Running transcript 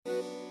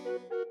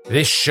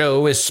This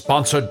show is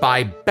sponsored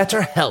by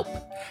BetterHelp.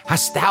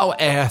 Hast thou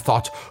e'er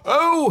thought,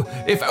 oh,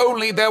 if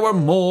only there were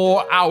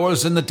more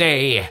hours in the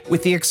day?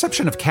 With the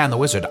exception of Can the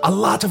Wizard, a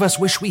lot of us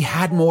wish we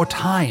had more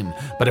time.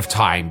 But if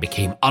time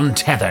became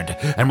untethered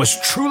and was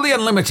truly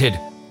unlimited,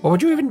 what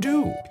would you even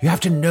do? You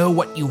have to know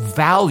what you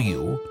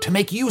value to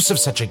make use of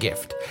such a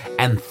gift.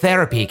 And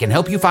therapy can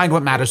help you find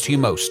what matters to you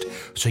most,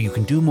 so you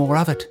can do more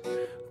of it,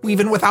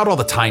 even without all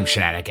the time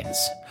shenanigans.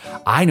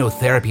 I know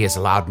therapy has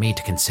allowed me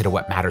to consider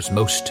what matters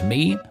most to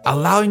me,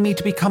 allowing me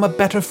to become a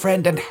better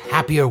friend and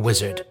happier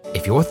wizard.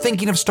 If you're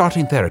thinking of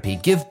starting therapy,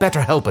 give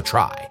BetterHelp a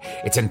try.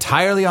 It's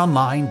entirely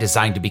online,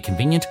 designed to be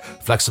convenient,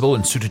 flexible,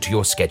 and suited to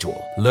your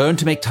schedule. Learn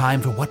to make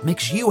time for what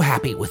makes you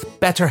happy with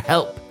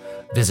BetterHelp.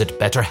 Visit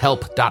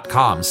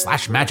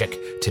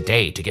betterhelp.com/magic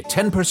today to get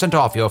 10%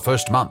 off your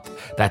first month.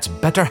 That's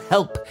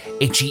BetterHelp,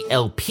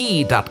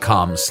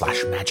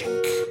 HELP.com/magic.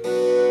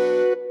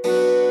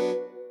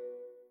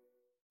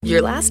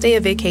 Your last day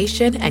of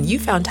vacation and you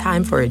found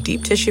time for a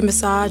deep tissue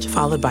massage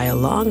followed by a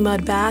long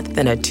mud bath,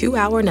 then a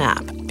 2-hour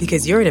nap.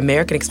 Because you're an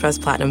American Express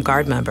Platinum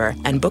Card member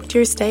and booked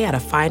your stay at a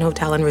fine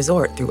hotel and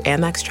resort through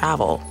Amex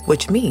Travel,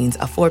 which means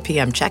a 4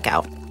 p.m.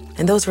 checkout.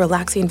 And those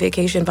relaxing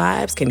vacation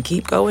vibes can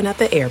keep going at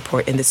the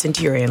airport in the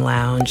Centurion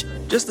Lounge.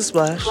 Just a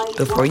splash.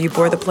 Before you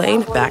board the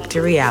plane, back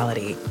to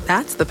reality.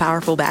 That's the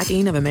powerful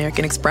backing of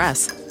American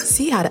Express.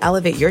 See how to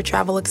elevate your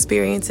travel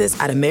experiences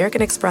at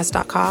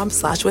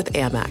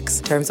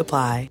americanexpress.com/withAmex. Terms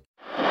apply.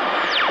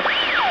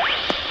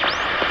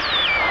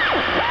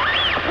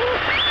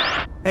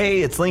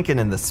 Hey, it's Lincoln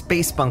in the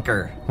space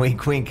bunker.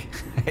 Wink, wink.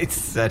 I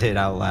said it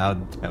out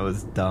loud. That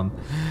was dumb.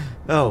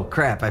 Oh,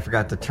 crap. I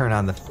forgot to turn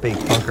on the fake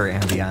bunker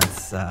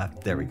ambiance.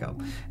 There we go.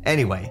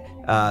 Anyway,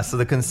 so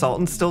the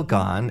consultant's still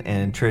gone,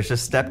 and Trisha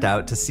stepped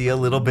out to see a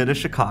little bit of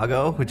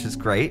Chicago, which is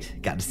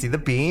great. Got to see the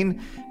Bean.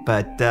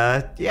 But,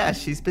 yeah,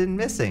 she's been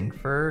missing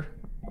for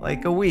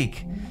like a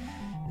week.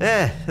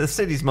 The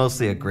city's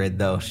mostly a grid,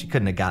 though. She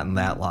couldn't have gotten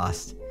that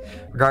lost.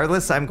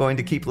 Regardless, I'm going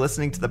to keep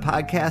listening to the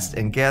podcast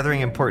and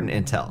gathering important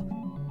intel.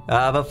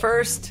 But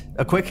first,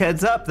 a quick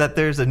heads up that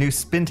there's a new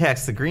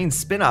Spintax the Green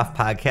spin-off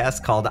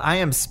podcast called I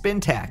Am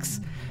Spintax.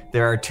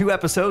 There are 2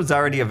 episodes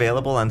already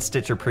available on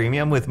Stitcher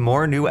Premium, with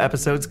more new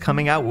episodes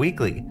coming out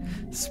weekly.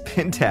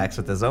 Spintax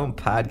with his own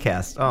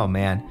podcast. Oh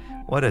man,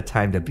 what a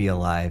time to be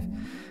alive.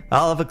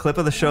 I'll have a clip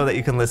of the show that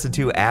you can listen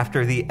to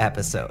after the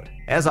episode.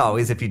 As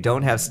always, if you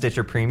don't have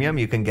Stitcher Premium,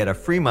 you can get a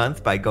free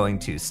month by going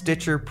to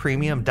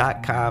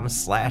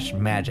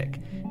stitcherpremium.com/magic.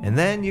 And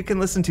then you can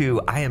listen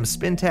to I Am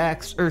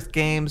Spintax, Earth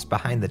Games,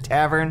 Behind the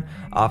Tavern,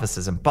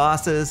 Offices and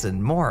Bosses,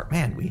 and more.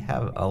 Man, we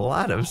have a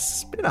lot of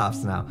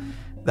spin-offs now.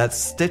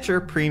 That's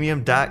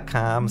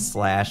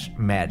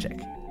stitcherpremium.com/magic.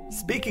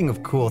 Speaking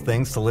of cool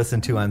things to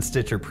listen to on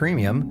Stitcher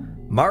Premium,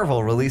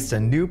 Marvel released a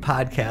new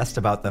podcast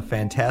about the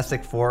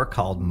Fantastic Four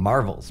called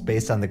Marvels,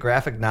 based on the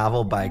graphic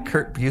novel by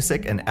Kurt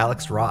Busiek and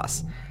Alex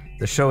Ross.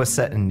 The show is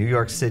set in New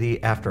York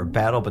City after a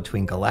battle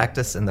between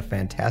Galactus and the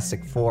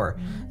Fantastic Four.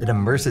 It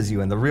immerses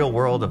you in the real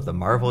world of the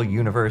Marvel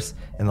Universe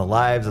and the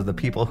lives of the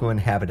people who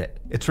inhabit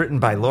it. It's written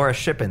by Laura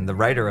Shippen, the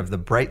writer of The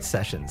Bright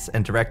Sessions,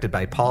 and directed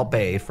by Paul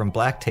Bay from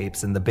Black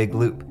Tapes and The Big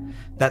Loop.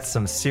 That's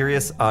some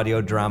serious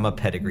audio drama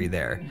pedigree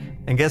there.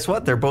 And guess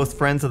what? They're both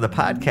friends of the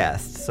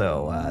podcast,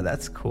 so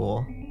that's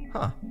cool.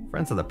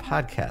 Friends of the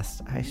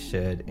podcast. I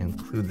should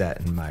include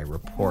that in my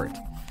report.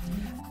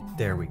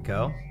 There we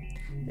go.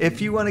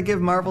 If you want to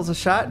give Marvels a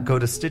shot, go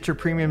to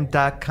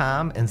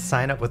StitcherPremium.com and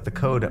sign up with the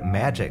code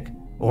MAGIC.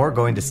 Or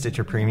going to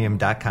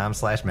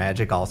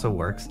StitcherPremium.com/magic also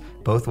works.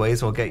 Both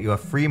ways will get you a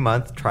free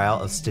month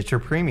trial of Stitcher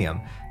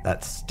Premium.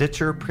 That's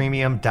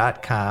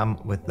StitcherPremium.com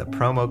with the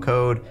promo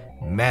code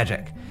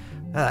MAGIC.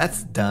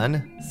 That's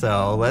done.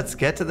 So let's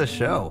get to the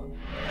show.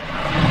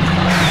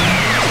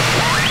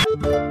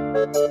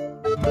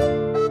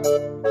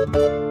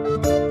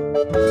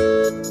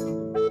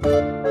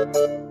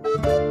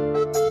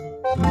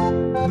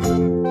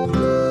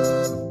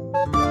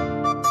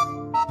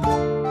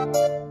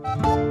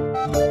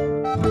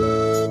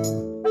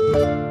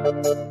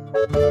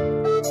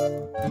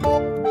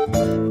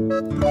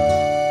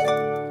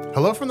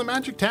 Hello from the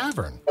Magic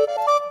Tavern,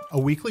 a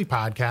weekly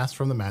podcast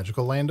from the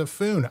magical land of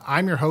Foon.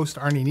 I'm your host,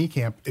 Arnie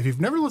Niekamp. If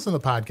you've never listened to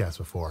the podcast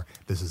before,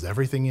 this is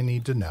everything you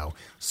need to know.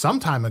 Some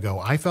time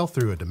ago, I fell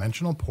through a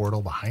dimensional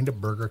portal behind a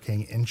Burger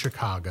King in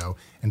Chicago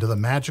into the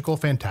magical,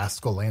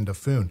 fantastical land of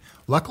Foon.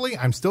 Luckily,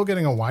 I'm still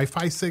getting a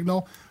Wi-Fi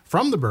signal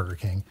from the Burger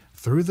King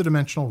through the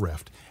dimensional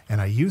rift, and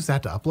I use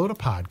that to upload a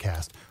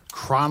podcast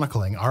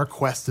chronicling our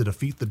quest to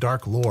defeat the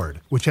Dark Lord,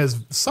 which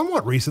has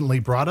somewhat recently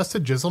brought us to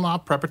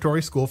Jizzle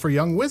Preparatory School for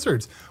Young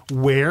Wizards,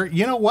 where,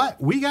 you know what,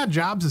 we got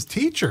jobs as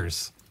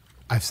teachers.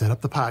 I've set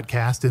up the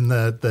podcast in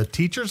the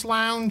teacher's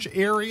lounge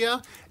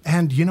area,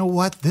 and you know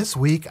what, this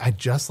week I'd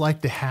just like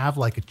to have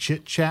like a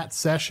chit-chat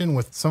session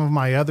with some of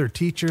my other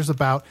teachers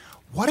about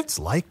what it's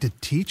like to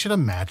teach at a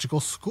magical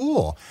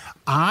school.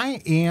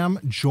 I am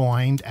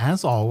joined,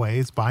 as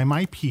always, by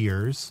my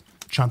peers,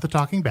 Chunt the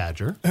Talking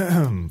Badger.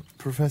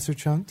 Professor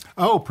Chunt?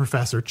 Oh,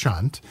 Professor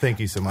Chunt. Thank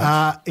you so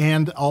much.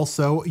 And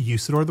also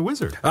Usador the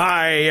Wizard.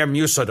 I am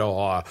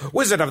Usador,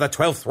 wizard of the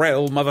 12th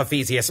realm of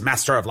Ephesius,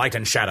 master of light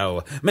and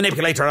shadow,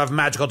 manipulator of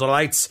magical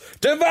delights,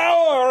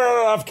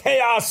 devourer of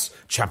chaos,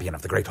 champion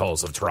of the great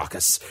halls of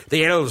Tarakas.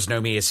 The elves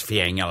know me as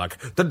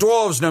Fiangyalak, the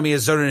dwarves know me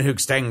as Zoranhook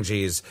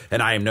Stanges,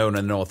 and I am known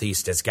in the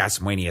northeast as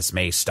Gasmuenius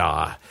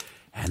Maystar.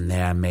 And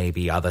there may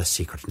be other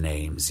secret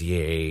names,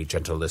 yea,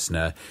 gentle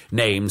listener,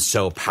 names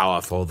so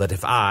powerful that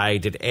if I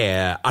did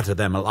utter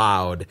them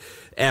aloud,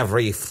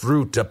 every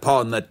fruit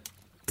upon the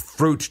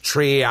fruit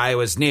tree I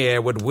was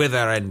near would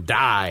wither and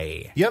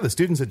die. Yeah, the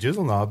students at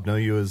Jizzleknob know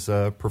you as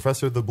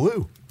Professor the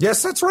Blue.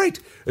 Yes, that's right.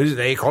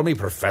 They call me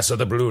Professor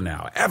the Blue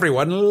now.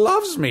 Everyone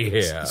loves me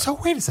here. So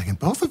wait a second.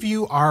 Both of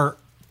you are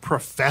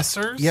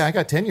professors? Yeah, I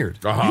got tenured.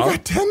 You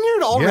got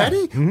tenured already?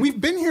 Yeah. Mm-hmm. We've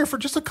been here for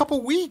just a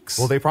couple weeks.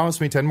 Well, they promised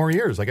me 10 more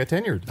years. I got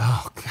tenured.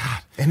 Oh,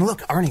 God. And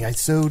look, Arnie, I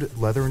sewed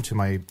leather into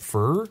my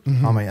fur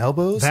on my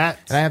elbows. And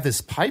I have this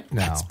pipe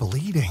now. That's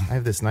bleeding. I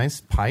have this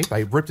nice pipe. I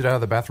ripped it out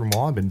of the bathroom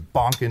wall. I've been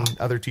bonking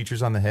other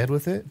teachers on the head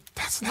with it.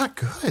 That's not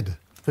good.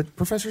 But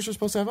professors are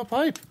supposed to have a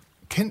pipe.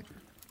 Can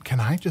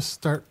I just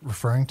start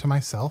referring to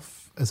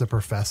myself as a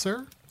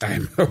professor?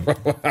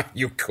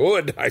 You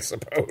could, I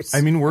suppose.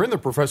 I mean, we're in the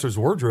professor's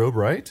wardrobe,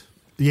 right?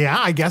 Yeah,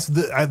 I guess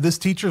this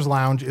teacher's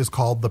lounge is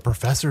called the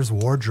Professor's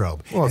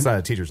Wardrobe. Well, it's not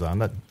a teacher's lounge.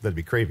 That'd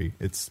be crazy.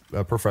 It's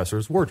a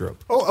professor's wardrobe.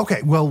 Oh,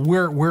 okay. Well,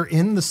 we're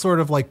in the sort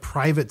of like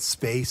private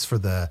space for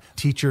the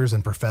teachers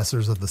and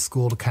professors of the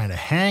school to kind of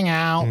hang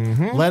out,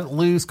 let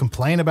loose,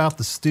 complain about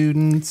the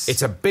students.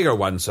 It's a bigger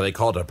one, so they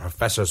call it a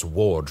professor's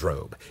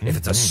wardrobe. If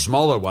it's a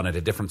smaller one at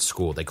a different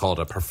school, they call it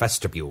a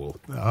profestibule.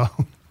 Oh.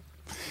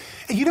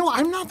 You know,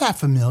 I'm not that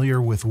familiar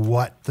with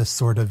what the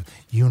sort of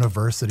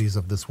universities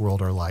of this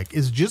world are like.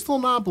 Is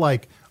Jizzleknob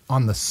like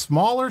on the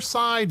smaller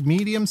side,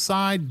 medium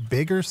side,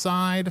 bigger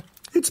side?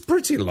 It's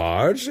pretty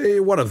large.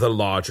 One of the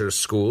larger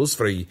schools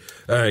for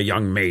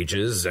young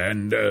mages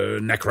and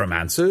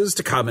necromancers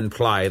to come and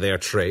ply their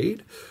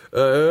trade.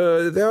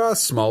 There are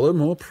smaller,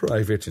 more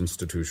private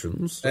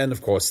institutions. And,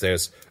 of course,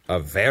 there's a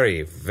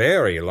very,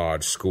 very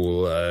large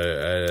school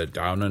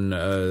down in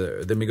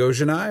the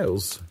Migosian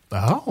Isles.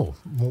 Oh,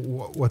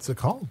 what's it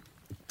called?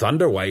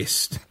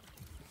 Thunderweist.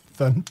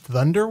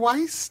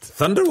 Thunderweist?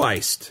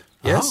 Thunderweist,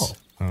 yes.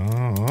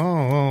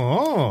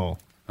 Oh.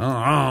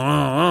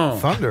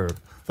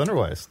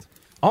 Thunderweist.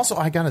 Also,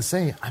 I gotta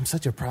say, I'm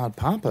such a proud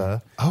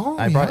papa. Oh,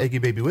 I brought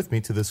Iggy Baby with me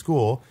to the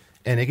school,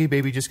 and Iggy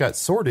Baby just got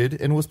sorted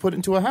and was put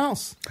into a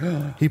house.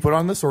 He put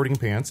on the sorting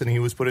pants, and he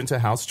was put into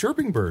House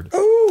Chirping Bird.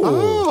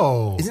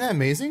 Oh. Isn't that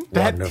amazing?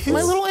 That is is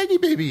my little Iggy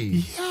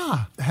Baby.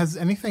 Yeah. Has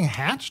anything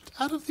hatched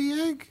out of the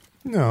egg?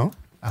 No.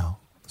 Oh,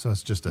 so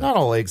it's just Not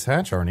all eggs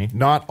hatch, Arnie.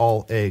 Not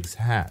all eggs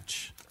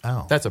hatch.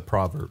 Oh. That's a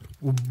proverb.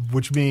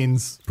 Which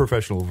means?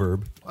 Professional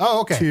verb. Oh,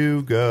 okay.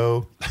 To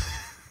go.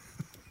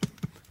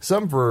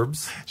 Some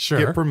verbs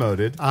get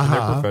promoted in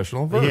their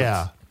professional verbs.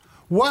 Yeah.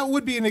 What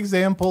would be an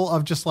example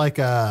of just like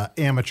a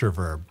amateur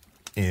verb?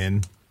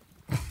 In.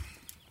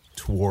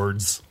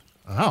 Towards.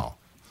 Oh.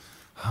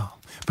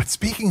 But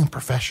speaking of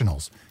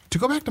professionals, to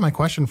go back to my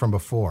question from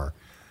before,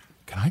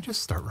 can I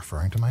just start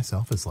referring to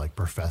myself as like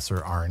Professor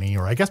Arnie,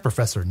 or I guess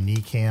Professor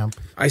Niekamp?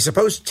 I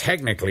suppose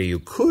technically you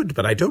could,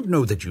 but I don't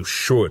know that you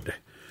should.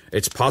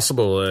 It's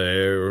possible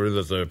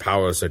that the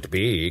powers that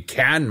be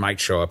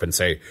might show up and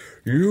say,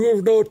 "You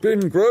have not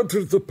been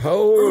granted the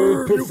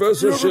power of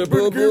professorship,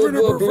 blah, blah,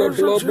 blah, blah,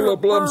 blah, blah,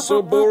 blah, I'm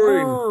so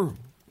boring."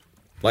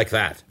 Like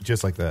that.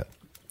 Just like that.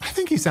 I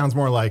think he sounds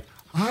more like,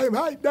 "Hi,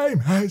 my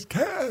name is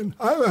Ken."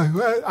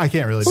 I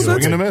can't really do it.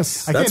 Swing and a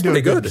miss. I can't do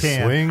a good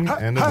Ken. Swing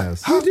and a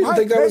miss. You didn't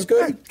think that was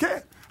good?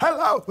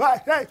 Hello,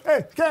 my name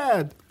is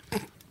Ken.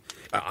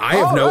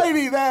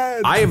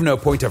 I have no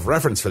point of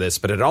reference for this,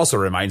 but it also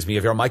reminds me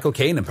of your Michael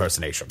Caine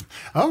impersonation.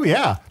 Oh,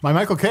 yeah. My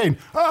Michael Caine.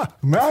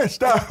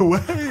 Master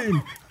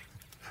Wayne.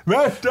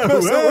 Master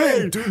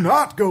Wayne. Do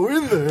not go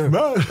in there.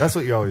 That's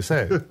what you always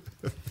say.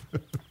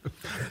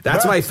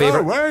 That's my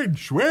favorite. Wayne,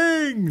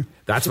 swing.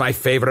 That's my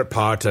favorite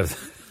part of.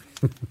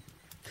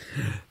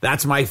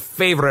 That's my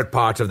favorite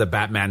part of the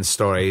Batman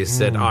stories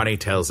that Arnie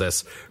tells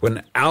us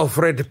when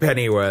Alfred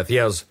Pennyworth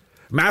yells,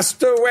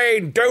 "Master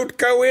Wayne, don't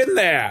go in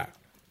there!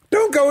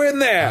 Don't go in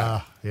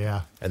there!"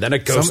 Yeah. And then a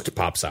ghost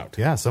pops out.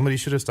 Yeah, somebody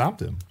should have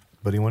stopped him,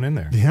 but he went in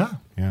there. Yeah.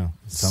 Yeah.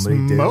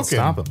 Somebody did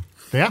stop him.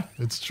 Yeah,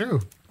 it's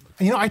true.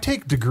 You know, I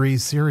take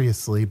degrees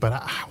seriously, but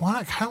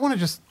I kind of want to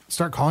just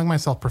start calling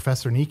myself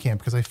Professor Niekamp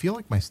because I feel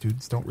like my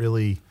students don't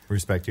really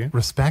respect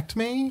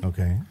me.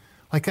 Okay.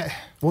 Like,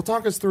 well,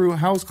 talk us through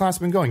how's class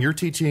been going. You're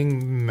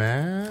teaching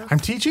math? I'm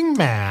teaching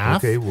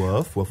math. Okay,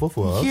 woof.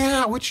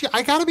 Yeah, which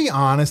I got to be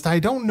honest, I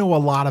don't know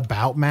a lot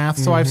about math,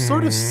 so I've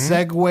sort of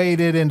segued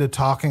it into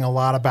talking a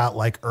lot about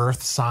like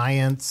earth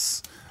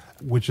science,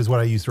 which is what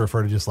I used to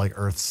refer to just like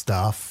earth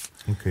stuff.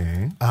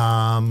 Okay.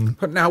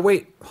 But now,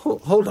 wait,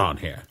 hold on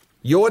here.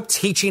 You're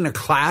teaching a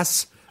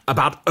class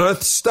about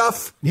earth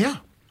stuff? Yeah.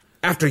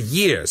 After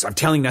years of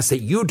telling us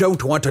that you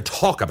don't want to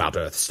talk about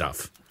earth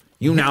stuff.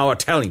 You now are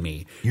telling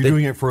me You're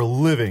doing it for a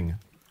living.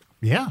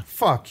 Yeah.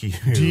 Fuck you.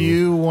 Do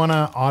you want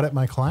to audit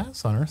my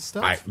class on Earth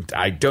stuff?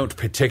 I don't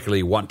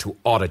particularly want to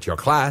audit your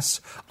class.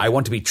 I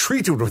want to be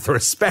treated with the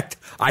respect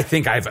I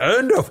think I've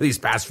earned over these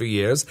past few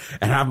years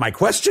and have my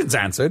questions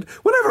answered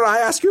whenever I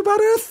ask you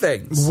about Earth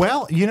things.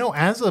 Well,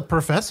 as a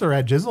professor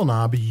at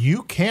Jizzleknob,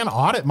 you can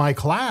audit my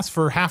class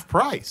for half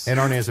price.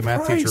 And Arnie, as a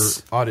math Price.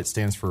 teacher, audit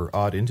stands for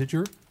odd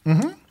integer?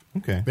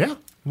 Okay. Yeah.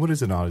 What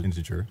is an odd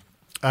integer?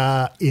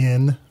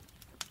 In,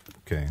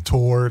 Okay.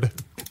 toward.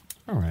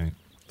 All right.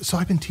 So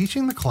I've been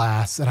teaching the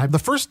class, and the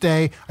first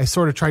day I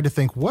sort of tried to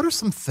think, what are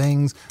some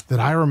things that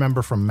I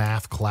remember from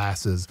math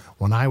classes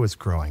when I was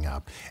growing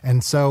up?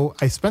 And so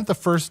I spent the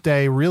first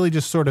day really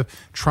just sort of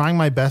trying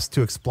my best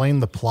to explain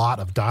the plot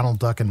of Donald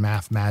Duck and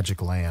Math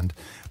Magic Land.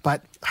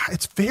 But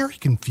it's very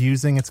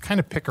confusing. It's kind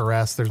of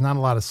picaresque. There's not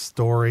a lot of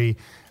story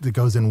that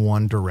goes in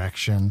one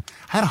direction.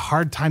 I had a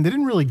hard time. They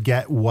didn't really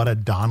get what a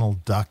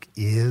Donald Duck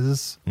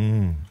is.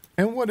 And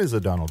what is a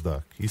Donald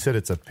Duck? You said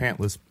it's a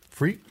pantless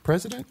freak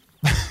president?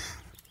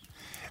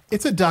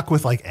 It's a duck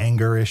with like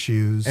anger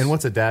issues. And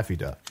what's a Daffy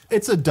Duck?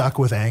 It's a duck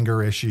with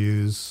anger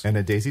issues. And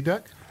a Daisy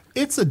Duck?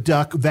 It's a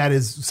duck that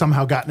has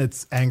somehow gotten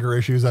its anger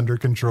issues under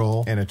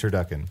control. And a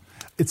turducken?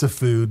 It's a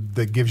food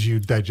that gives you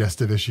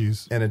digestive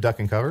issues. And a duck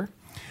and cover?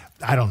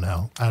 I don't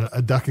know.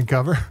 A duck and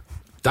cover?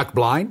 Duck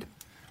blind?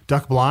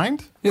 Duck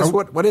blind? Yes,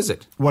 Or what is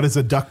it? what is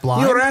a duck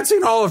blind? You were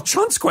answering all of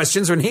Chunt's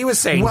questions when he was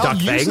saying well, duck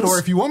things. Usador,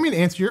 if you want me to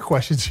answer your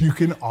questions, you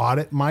can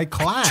audit my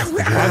class.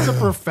 As a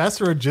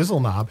professor at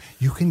Jizzleknob,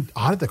 you can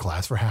audit the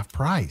class for half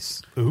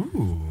price.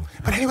 Ooh.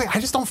 But anyway, I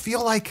just don't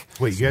feel like...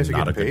 Wait, you guys are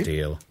Not a getting good paid?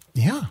 deal.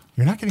 Yeah,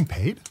 you're not getting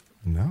paid?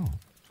 No.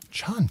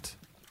 Chunt.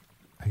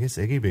 I guess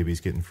Eggy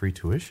Baby's getting free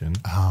tuition.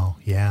 Oh,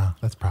 yeah,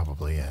 that's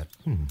probably it.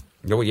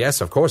 Oh,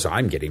 yes, of course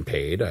I'm getting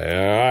paid.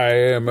 I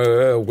am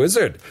a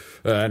wizard,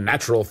 a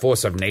natural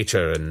force of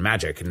nature and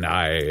magic, and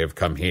I have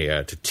come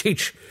here to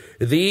teach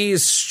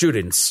these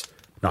students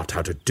not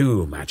how to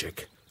do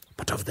magic,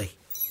 but of the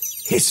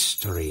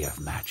history of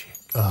magic.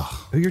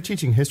 Oh, you're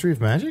teaching history of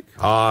magic?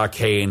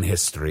 Arcane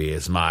history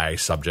is my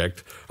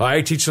subject.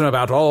 I teach them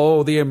about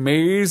all the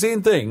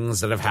amazing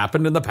things that have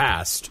happened in the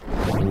past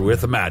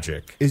with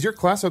magic. Is your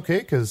class okay?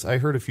 Because I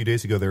heard a few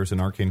days ago there was an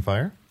arcane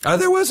fire.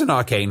 There was an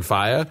arcane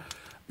fire,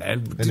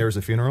 and there was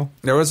a funeral?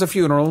 there was a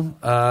funeral,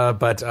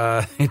 but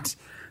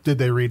Did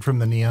they read from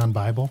the Neon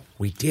Bible?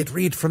 we did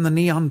read from the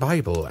Neon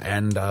Bible,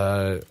 and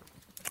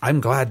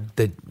I'm glad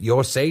that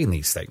you're saying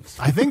these things.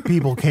 I think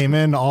people came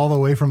in all the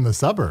way from the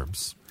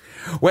suburbs.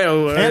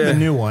 Well, And the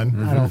new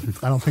one. I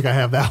don't think I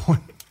have that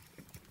one.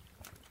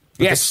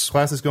 yes.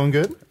 Class is going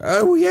good?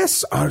 Oh,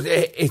 yes.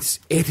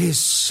 It is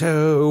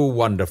so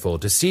wonderful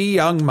to see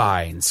young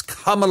minds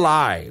come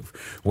alive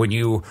when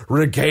you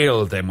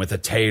regale them with the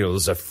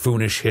tales of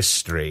Foonish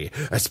history,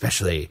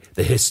 especially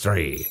the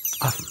history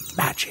of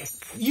magic.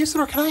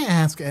 Usador, can I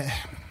ask,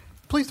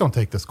 please don't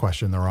take this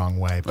question the wrong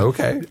way. But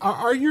Okay.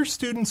 Are your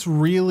students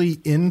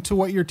really into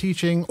what you're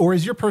teaching, or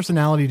is your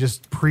personality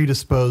just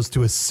predisposed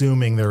to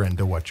assuming they're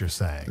into what you're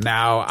saying?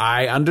 Now,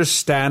 I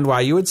understand why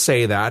you would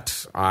say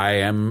that. I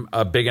am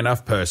a big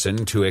enough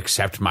person to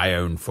accept my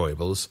own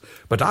foibles,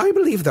 but I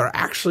believe they're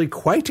actually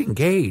quite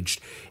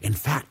engaged. In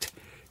fact,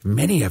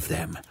 many of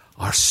them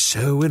are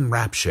so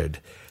enraptured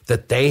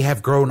that they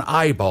have grown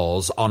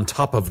eyeballs on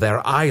top of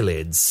their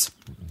eyelids.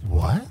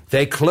 What?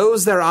 They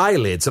close their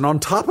eyelids, and on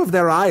top of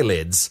their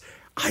eyelids,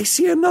 I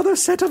see another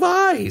set of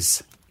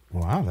eyes.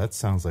 Wow, that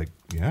sounds like,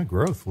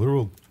 growth,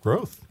 literal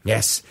growth.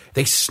 Yes,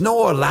 they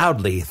snore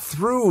loudly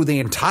through the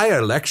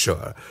entire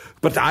lecture,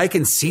 but I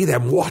can see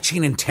them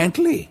watching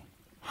intently.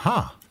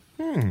 Huh.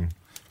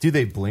 Do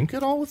they blink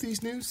at all with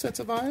these new sets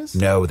of eyes?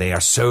 No, they are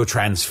so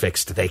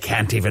transfixed they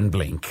can't even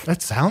blink.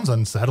 That sounds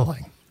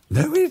unsettling.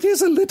 No, it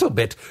is a little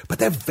bit, but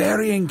they're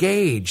very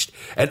engaged.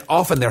 And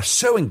often they're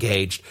so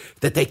engaged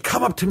that they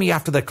come up to me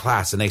after the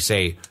class and they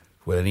say,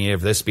 "Will any of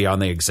this be on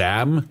the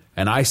exam?"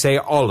 And I say,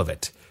 "All of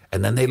it."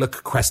 And then they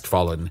look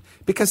crestfallen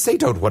because they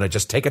don't want to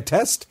just take a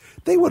test.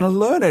 They want to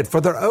learn it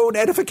for their own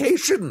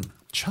edification.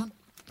 Chunt,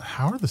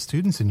 how are the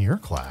students in your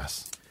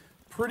class?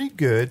 Pretty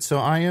good. So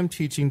I am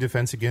teaching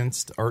Defense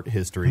Against Art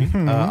History.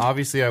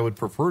 Obviously, I would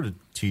prefer to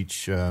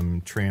teach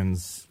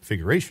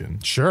Transfiguration.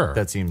 Sure.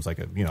 That seems like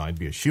I'd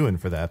be a shoo-in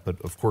for that. But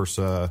of course,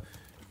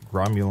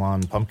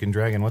 Gromulon Pumpkin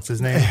Dragon, what's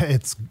his name?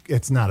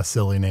 It's not a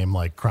silly name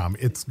like Crom.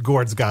 It's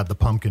Gord's God the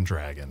Pumpkin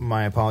Dragon.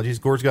 My apologies.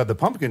 Gord's God the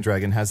Pumpkin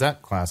Dragon has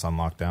that class on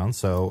lockdown.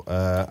 So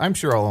I'm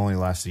sure I'll only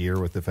last a year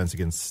with Defense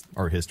Against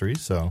Art History.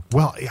 So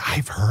Well,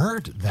 I've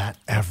heard that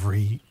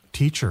every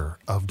teacher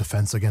of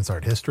Defense Against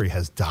Art History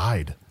has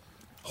died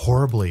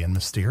horribly and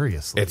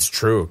mysteriously. It's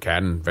true.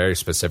 Ken very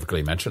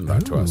specifically mentioned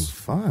that to Ooh, us.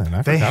 fun.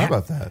 I forgot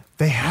about that.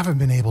 They haven't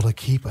been able to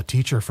keep a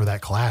teacher for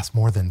that class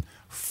more than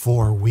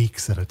 4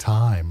 weeks at a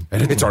time.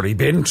 And it's already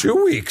been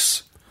 2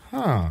 weeks.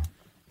 Huh.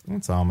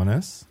 That's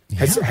ominous.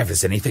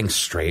 Has anything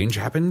strange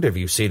happened? Have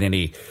you seen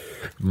any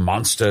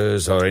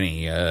monsters or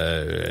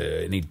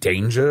any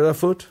danger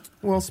afoot?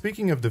 Well,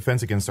 speaking of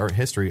Defense Against Art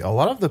History, a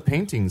lot of the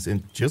paintings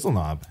in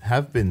Jizzle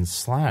have been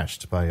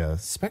slashed by a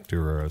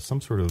specter or some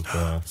sort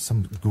of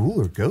some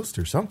ghoul or ghost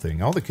or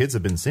something. All the kids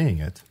have been seeing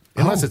it.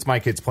 Unless it's my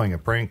kids playing a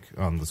prank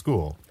on the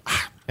school.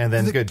 And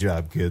then, good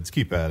job, kids.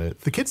 Keep at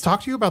it. The kids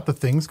talk to you about the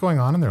things going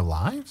on in their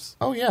lives?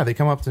 Oh, yeah. They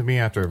come up to me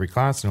after every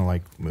class and are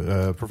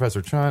like,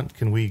 Professor Chunt,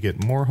 can we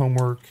get more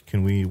homework?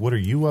 What are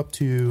you up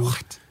to?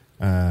 What?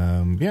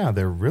 Yeah,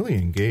 they're really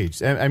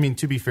engaged. I mean,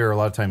 to be fair, a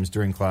lot of times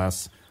during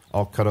class,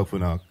 I'll cut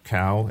open a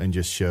cow and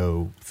just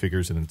show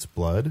figures in its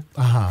blood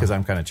because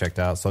I'm kind of checked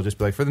out. So I'll just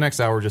be like, for the next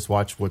hour, just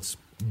watch what's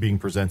being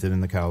presented in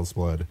the cow's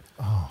blood.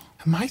 Oh.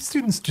 My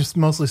students just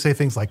mostly say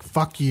things like,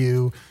 fuck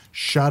you,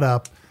 shut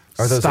up.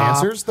 Are those stop,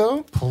 answers,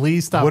 though?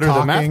 Please stop What are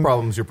talking. the math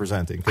problems you're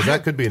presenting? Because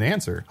that could be an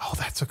answer. Oh,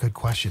 that's a good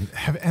question.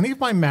 Have any of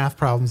my math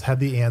problems had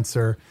the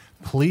answer,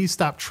 please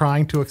stop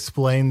trying to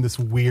explain this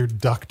weird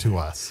duck to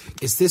us?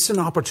 Is this an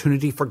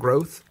opportunity for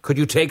growth? Could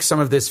you take some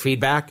of this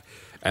feedback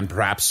and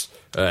perhaps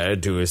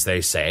do as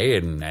they say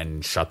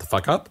and shut the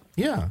fuck up?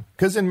 Yeah,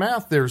 because in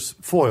math, there's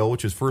FOIL,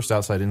 which is first,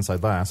 outside,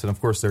 inside, last. And, of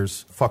course,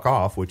 there's fuck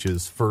off, which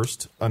is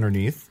first,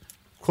 underneath,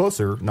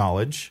 closer,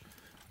 knowledge,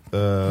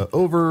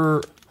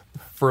 over,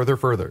 further,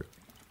 further.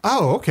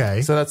 Oh,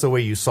 okay. So that's the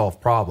way you solve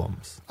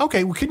problems.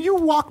 Okay, well, can you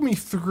walk me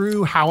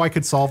through how I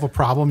could solve a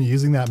problem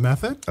using that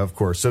method? Of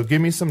course. So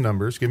give me some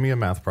numbers. Give me a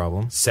math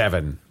problem.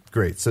 7.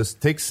 Great. So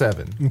take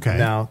 7. Okay.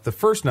 Now, the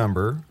first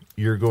number,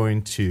 you're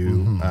going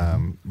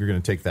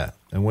to take that.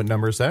 And what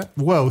number is that?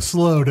 Whoa,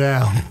 slow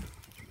down.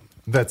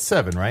 That's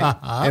 7, right?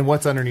 And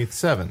what's underneath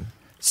 7?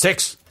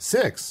 6.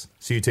 6.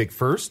 So you take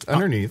first,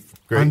 underneath.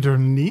 Great.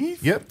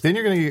 Underneath? Yep. Then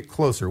you're going to get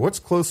closer. What's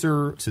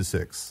closer to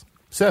 6?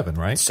 7,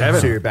 right? 7.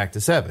 So you're back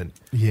to 7.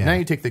 Yeah. Now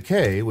you take the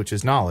K, which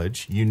is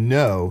knowledge. You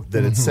know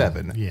that it's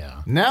 7.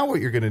 Yeah. Now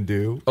what you're going to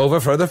do, Over,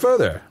 further,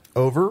 further.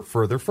 over,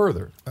 further,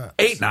 further.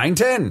 8, 9,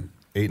 10.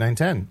 8, 9,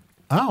 10.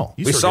 Oh,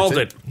 You We sure solved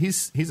gets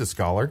it. He's a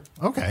scholar.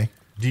 okay.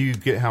 Do you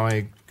get how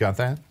I got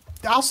that?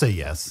 I'll say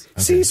yes.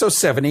 See, so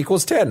 7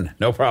 equals 10.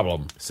 No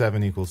problem.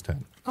 7 equals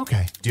 10.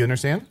 Okay. Do you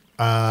understand?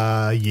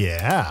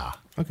 Yeah.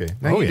 Okay.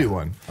 Now Oh, you yeah. do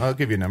one. I'll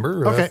give you a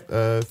number.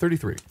 Okay.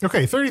 33.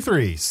 Okay,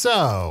 33.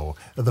 So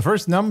the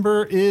first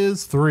number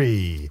is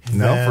 3.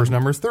 No, Then first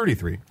number is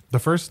 33. The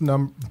first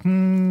number.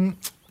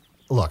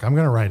 Look, I'm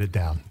going to write it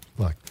down.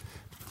 Look,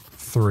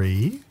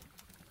 3.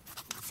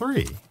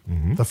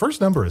 The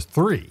first number is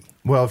 3.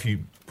 Well, if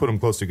you put them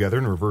close together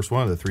and reverse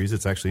one of the 3s,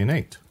 it's actually an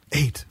 8.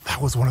 8.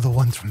 That was one of the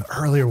ones from the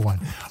earlier one.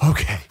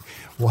 Okay.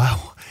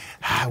 Wow.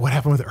 What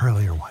happened with the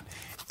earlier one?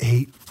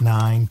 8,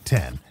 9,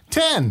 10.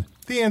 10.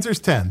 The answer is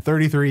 10.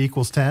 33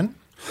 equals 10.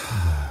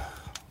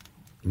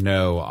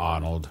 No,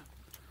 Arnold.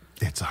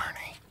 It's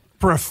Arnie.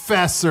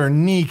 Professor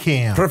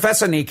Niekamp.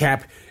 Professor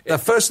Kneecap, the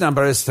first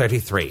number is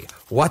 33.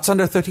 What's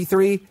under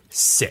 33?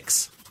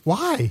 6.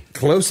 Why?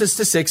 Closest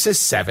to 6 is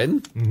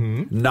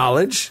 7.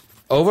 Knowledge.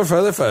 Over,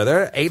 further,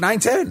 further. 8, 9,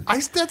 10.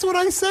 That's what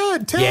I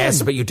said. 10.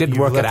 Yes, but you didn't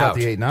You work left it out out.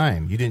 the 8,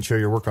 9. You didn't show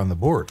your work on the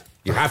board.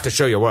 You have to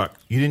show your work.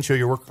 You didn't show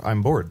your work.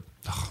 I'm bored.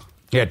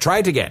 Yeah, try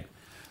it again.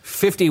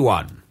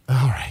 51. All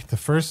right. The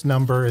first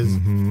number is.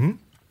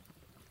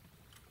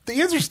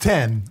 The answer's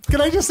 10.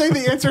 Can I just say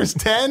the answer is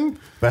 10?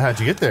 But how'd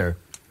you get there?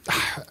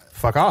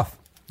 Fuck off.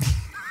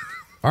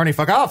 Arnie,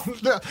 fuck off.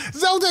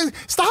 Zelda,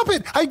 stop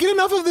it. I get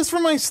enough of this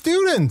from my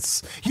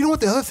students. You know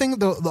what? The other thing,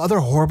 the other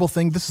horrible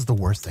thing, this is the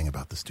worst thing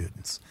about the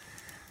students.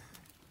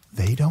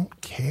 They don't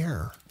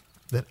care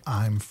that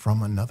I'm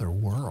from another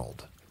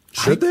world.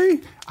 Should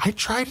they? I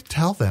try to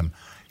tell them,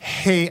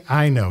 hey,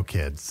 I know,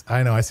 kids.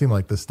 I know I seem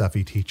like the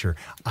stuffy teacher.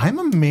 I'm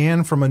a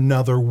man from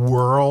another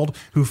world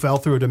who fell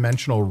through a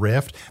dimensional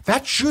rift.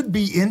 That should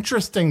be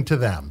interesting to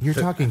them. You're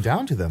talking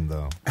down to them,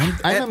 though.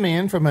 I'm a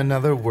man from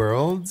another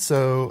world,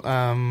 so,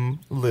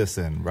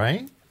 listen,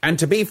 right? And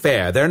to be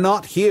fair, they're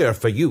not here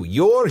for you.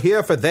 You're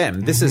here for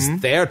them. This is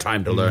their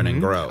time to learn and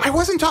grow. I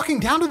wasn't talking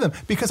down to them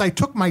because I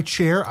took my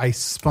chair, I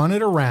spun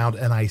it around,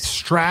 and I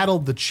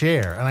straddled the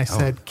chair. And I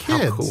said,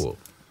 kids, How cool.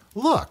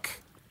 look,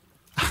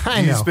 I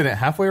You know. spin it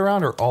halfway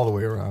around or all the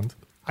way around?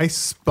 I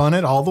spun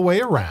it all the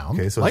way around.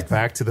 Okay, so it's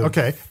back to the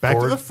back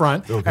forward. to the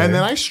front, Okay. and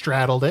then I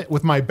straddled it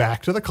with my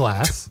back to the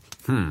class,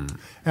 and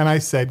I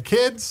said,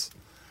 "Kids,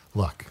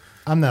 look,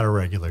 I'm not a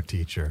regular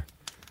teacher.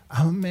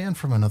 I'm a man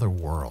from another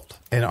world."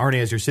 And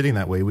Arnie, as you're sitting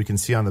that way, we can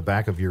see on the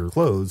back of your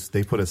clothes,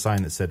 they put a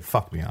sign that said,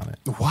 fuck me on it.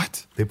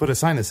 What? They put a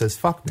sign that says,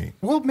 fuck me.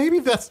 Well, maybe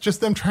that's just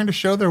them trying to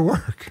show their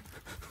work.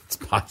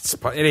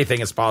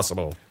 Anything is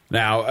possible.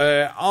 Now,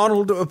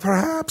 Arnold,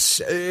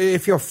 perhaps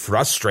if you're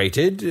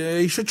frustrated,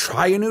 you should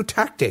try a new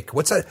tactic.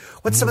 What's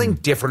something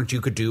different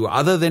you could do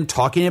other than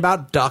talking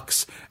about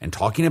ducks and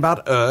talking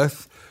about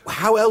Earth?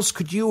 how else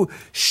could you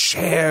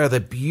share the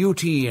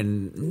beauty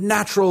and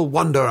natural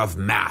wonder of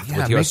math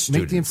with your students?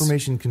 Make the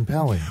information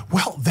compelling.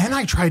 Well, then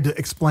I tried to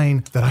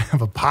explain that I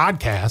have a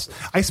podcast.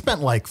 I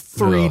spent like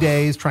 3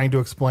 days trying to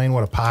explain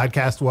what a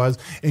podcast was,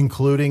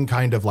 including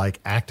kind of like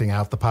acting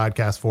out the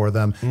podcast for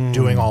them,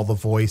 doing all the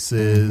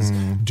voices,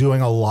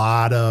 doing a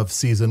lot of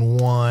season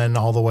 1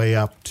 all the way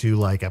up to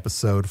like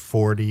episode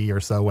 40 or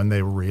so when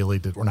they really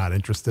were not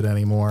interested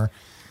anymore.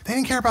 They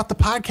didn't care about the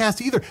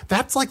podcast either.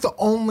 That's like the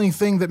only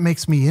thing that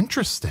makes me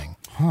interesting.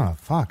 Huh,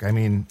 fuck. I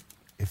mean,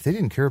 if they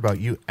didn't care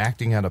about you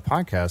acting out a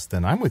podcast,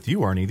 then I'm with you,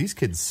 Arnie. These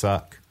kids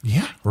suck.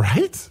 Yeah,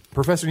 right?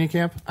 Professor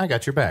Niekamp, I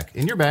got your back.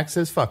 And your back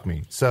says fuck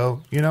me.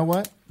 So, you know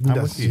what?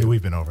 I'm with you.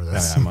 We've been over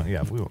this. We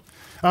will.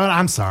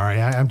 I'm sorry.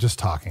 I'm just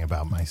talking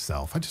about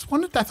myself. I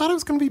thought I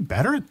was going to be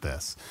better at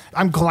this.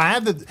 I'm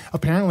glad that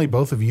apparently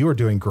both of you are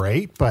doing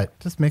great, but it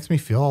just makes me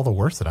feel all the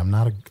worse that am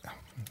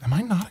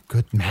I not a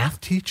good math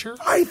teacher?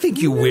 I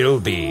think you will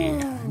be.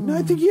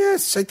 I think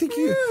yes. I think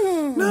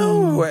you.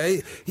 No.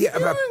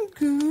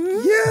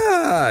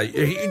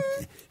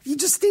 You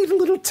just need a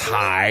little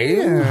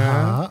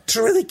time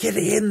to really get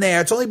in there.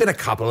 It's only been a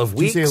couple of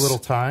weeks. Did you say a little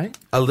tie?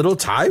 A little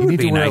tie would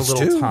be nice too. You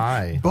need to wear a little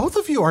tie. Both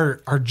of you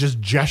are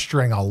just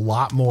gesturing a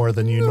lot more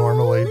than you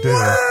normally do.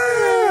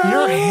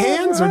 Your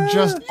hands are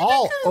just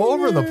all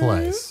over the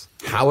place.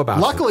 How about?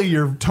 Luckily,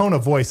 your tone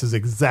of voice is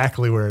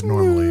exactly where it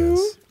normally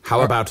is.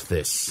 How about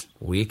this?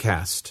 We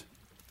cast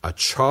a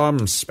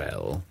charm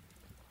spell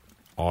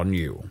on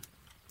you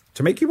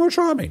to make you more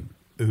charming.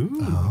 Ooh.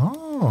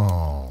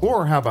 Oh.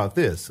 Or how about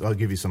this? I'll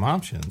give you some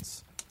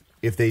options.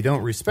 If they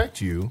don't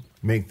respect you,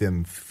 make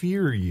them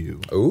fear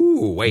you.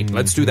 Ooh, wait,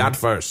 let's do that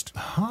first.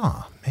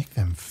 Make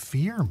them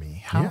fear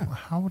me.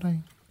 How would I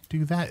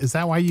do that? Is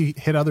that why you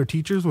hit other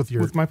teachers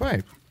with my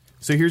pipe?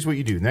 So here's what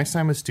you do. Next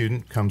time a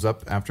student comes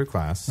up after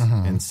class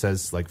and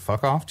says, like,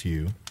 fuck off to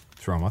you,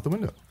 throw them out the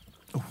window.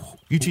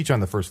 You teach on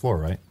the first floor,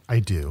 right?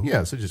 I do.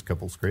 Yeah, so just a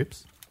couple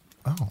scrapes.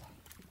 Oh.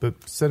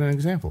 But set an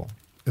example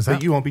Is that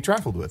that you won't be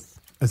trifled with.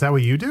 Is that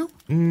what you do?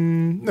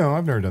 No,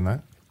 I've never done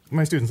that.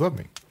 My students love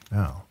me.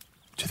 Oh.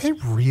 Do they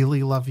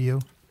really love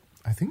you?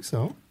 I think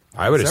so.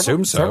 I would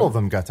assume so. Several of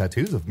them got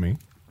tattoos of me.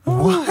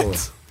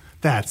 What?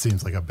 That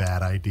seems like a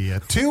bad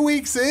idea. 2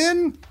 weeks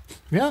in?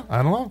 Yeah,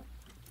 I don't know.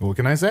 What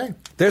can I say?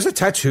 There's a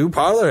tattoo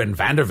parlor in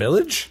Vander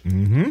Village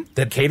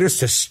that caters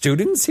to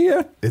students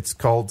here. It's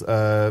called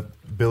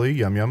Billy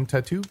Yum Yum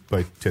Tattoo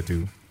by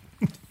Tattoo.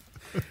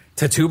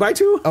 Tattoo by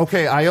Two?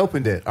 Okay, I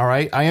opened it, all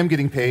right? I am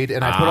getting paid,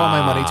 and I put all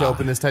my money to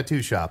open this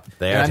tattoo shop.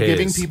 There and I'm it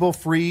giving is. people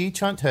free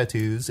chunt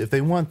tattoos if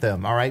they want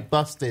them, all right?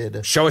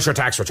 Busted. Show us your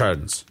tax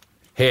returns.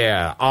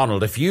 Here,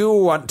 Arnold, if you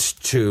want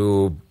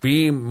to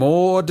be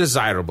more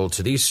desirable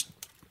to these...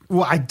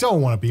 Well, I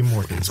don't want to be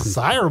more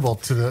desirable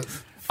to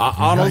the...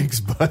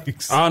 Arnold,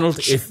 Bikes. Arnold,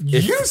 if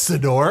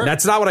Usador.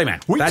 That's not what I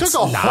meant. We that's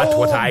took a not whole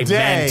what I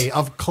day meant.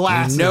 of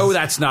classes. You know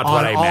that's not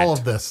what I meant. All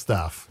of this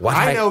stuff. What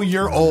I I- know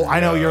you're old. I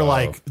know you're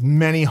like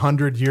many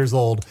hundred years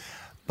old,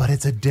 but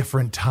it's a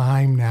different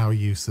time now,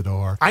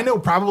 Usador. I know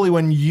probably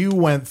when you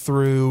went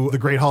through the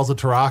Great Halls of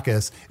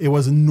Tarakas, it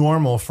was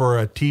normal for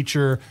a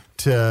teacher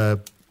to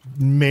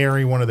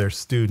marry one of their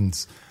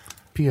students.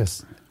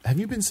 P.S. Have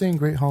you been saying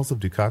Great Halls of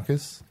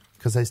Dukakis?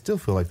 Because I still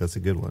feel like that's a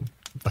good one.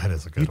 That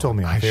is a good You told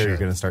me one. on air should. you're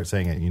going to start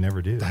saying it, and you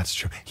never do. That's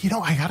true. You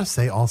know, I got to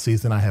say, all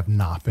season I have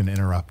not been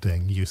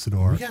interrupting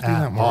Usador. We got to do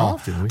that more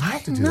often. We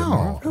have to do that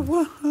more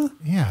often.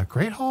 Yeah,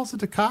 Great Halls of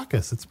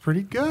Dukakis. It's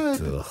pretty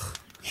good.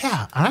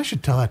 Yeah, and I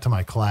should tell that to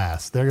my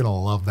class. They're going to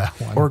love that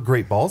one. Or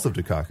Great Balls of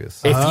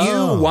Dukakis. If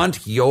you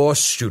want your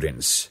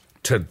students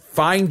to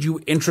find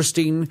you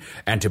interesting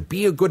and to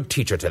be a good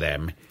teacher to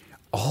them,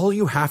 all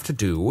you have to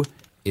do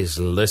is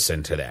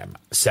listen to them.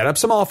 Set up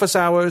some office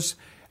hours,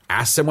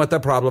 ask them what their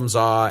problems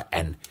are,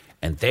 and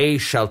they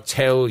shall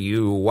tell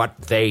you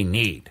what they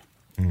need.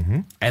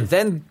 And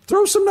then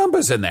throw some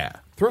numbers in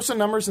there. Throw some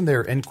numbers in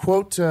there and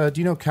quote, do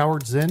you know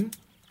Coward Zinn?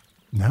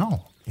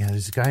 No. Yeah,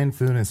 there's a guy in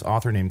Foon, this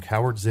author named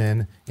Coward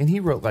Zinn, and he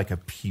wrote like a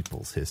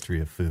people's history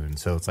of Foon.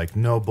 So it's like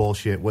no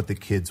bullshit, what the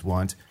kids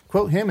want.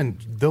 Quote him and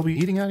they'll be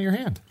eating out of your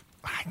hand.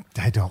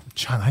 I don't,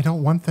 John, I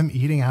don't want them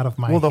eating out of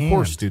my hand. Well, the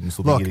horse students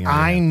will be eating out of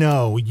your hand. I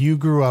know you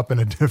grew up in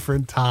a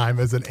different time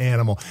as an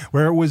animal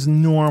where it was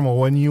normal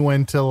when you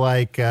went to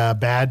like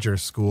Badger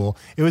school.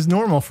 It was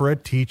normal for a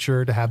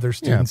teacher to have their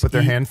students put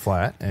their eat. hand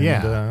flat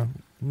and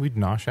we'd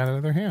nosh out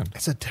of their hand.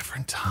 It's a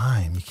different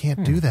time. You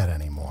can't do that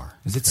anymore.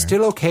 Is it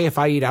still okay if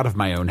I eat out of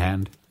my own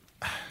hand?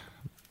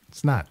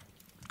 It's not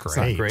great.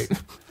 It's not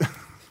great.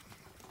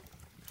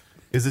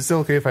 Is it still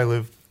okay if I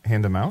live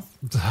hand to mouth?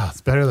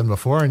 It's better than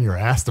before in your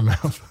ass to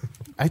mouth.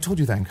 I told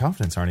you that in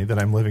confidence, Arnie, that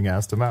I'm living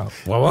ass to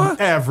mouth. What?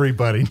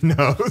 Everybody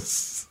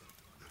knows.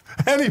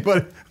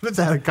 Anybody that's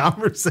had a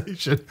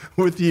conversation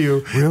with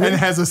you and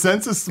has a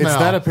sense of smell. It's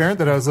that apparent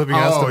that I was living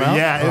ass to mouth?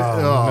 Yeah.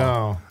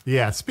 No.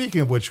 Yeah.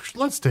 Speaking of which,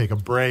 let's take a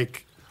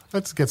break.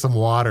 Let's get some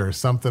water or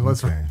something.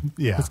 Let's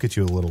get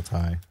you a little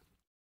tie.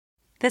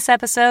 This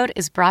episode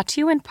is brought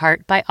to you in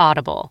part by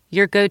Audible,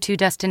 your go-to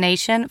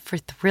destination for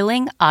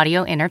thrilling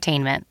audio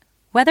entertainment.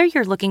 Whether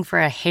you're looking for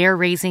a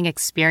hair-raising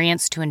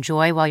experience to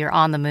enjoy while you're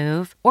on the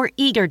move or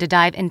eager to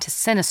dive into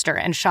sinister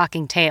and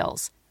shocking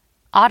tales,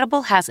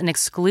 Audible has an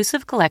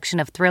exclusive collection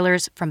of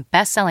thrillers from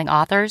best-selling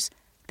authors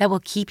that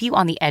will keep you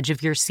on the edge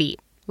of your seat,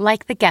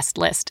 like The Guest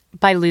List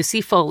by Lucy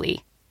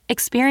Foley.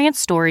 Experience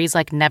stories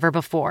like never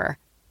before,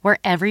 where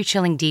every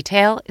chilling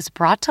detail is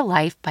brought to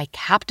life by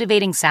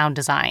captivating sound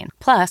design.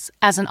 Plus,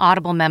 as an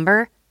Audible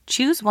member,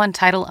 choose one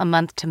title a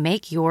month to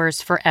make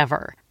yours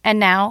forever. And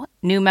now,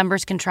 new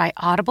members can try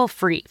Audible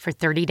free for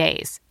 30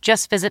 days.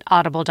 Just visit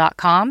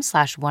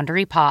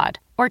audible.com/WonderyPod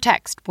or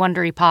text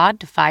WonderyPod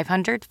to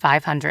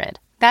 500-500.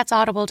 That's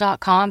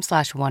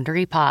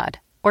audible.com/WonderyPod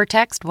or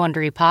text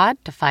WonderyPod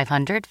to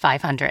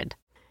 500-500.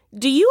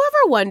 Do you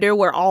ever wonder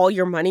where all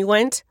your money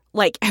went?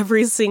 Like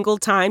every single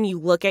time you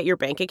look at your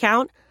bank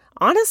account?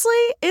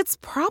 Honestly, it's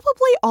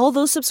probably all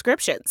those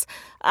subscriptions.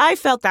 I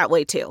felt that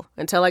way too,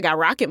 until I got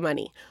Rocket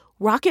Money.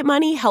 Rocket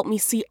Money helped me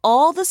see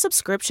all the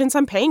subscriptions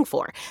I'm paying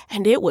for,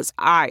 and it was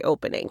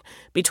eye-opening.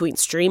 Between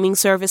streaming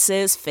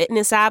services,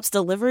 fitness apps,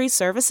 delivery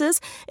services,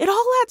 it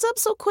all adds up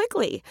so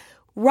quickly.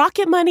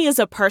 Rocket Money is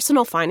a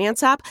personal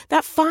finance app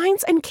that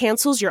finds and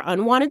cancels your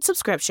unwanted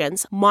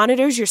subscriptions,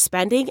 monitors your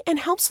spending, and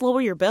helps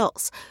lower your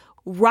bills.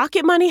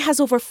 Rocket Money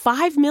has over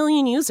 5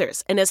 million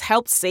users and has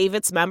helped save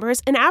its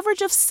members an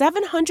average of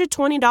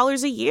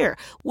 $720 a year,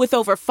 with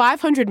over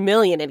 500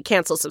 million in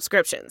canceled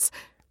subscriptions.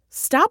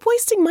 Stop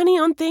wasting money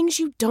on things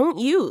you don't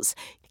use.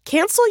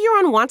 Cancel your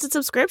unwanted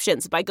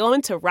subscriptions by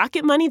going to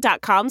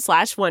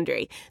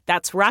rocketmoney.com/Wondery.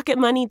 That's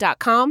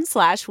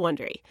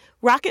rocketmoney.com/Wondery.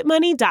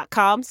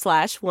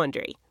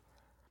 rocketmoney.com/Wondery.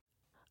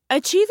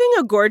 Achieving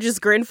a gorgeous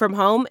grin from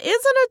home isn't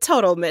a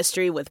total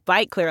mystery with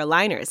Byte Clear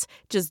aligners.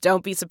 Just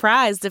don't be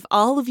surprised if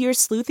all of your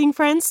sleuthing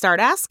friends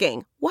start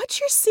asking, "What's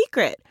your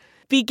secret?"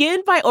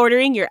 Begin by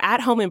ordering your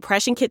at-home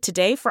impression kit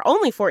today for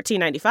only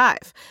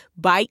 $14.95.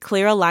 Byte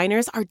Clear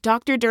aligners are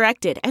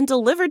doctor-directed and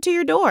delivered to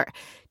your door.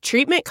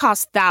 Treatment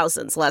costs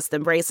thousands less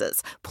than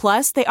braces.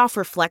 Plus, they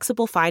offer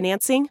flexible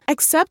financing,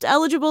 accept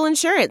eligible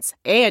insurance,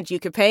 and you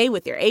can pay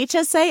with your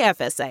HSA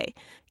FSA.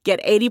 Get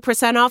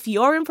 80% off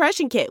your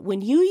impression kit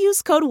when you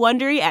use code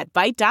WONDERY at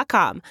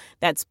Byte.com.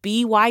 That's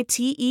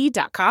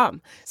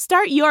BYTE.com.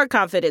 Start your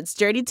confidence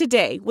journey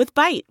today with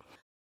Byte.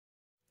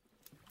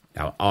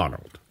 Now,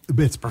 Arnold.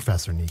 It's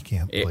Professor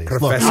Niekamp, please.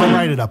 Professor? Look, I'll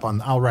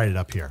write it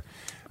up here.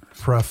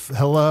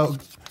 Hello.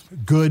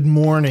 Good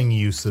morning,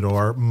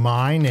 Usador.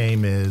 My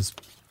name is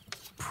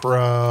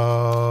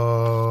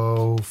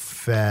Professor.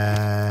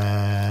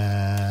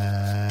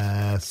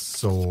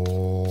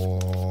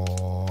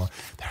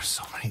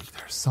 There's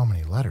so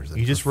many letters.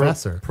 You just wrote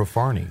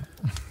Profarni.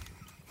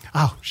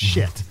 Oh,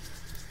 shit.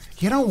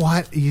 You know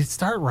what? You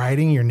start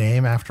writing your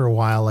name after a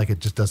while, like it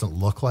just doesn't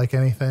look like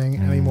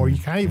anything anymore. You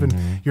can't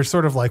even, you're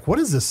sort of like, what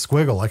is this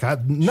squiggle? Like,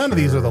 none of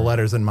these are the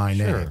letters in my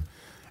name.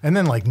 And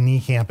then, like,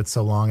 Niekamp, it's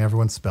so long,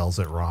 everyone spells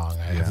it wrong.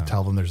 I have to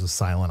tell them there's a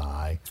silent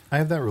I. I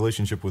have that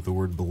relationship with the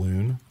word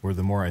balloon, where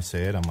the more I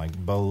say it, I'm like,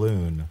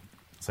 balloon.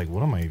 It's like,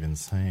 what am I even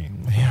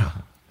saying? Yeah.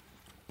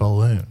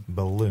 Balloon.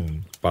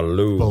 Balloon.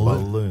 Balloon.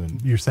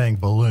 Balloon. You're saying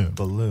balloon.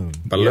 Balloon.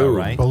 Balloon. Yeah,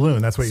 right?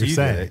 Balloon, that's what So you're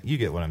saying. You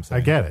get what I'm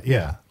saying. I get it,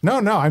 yeah. No,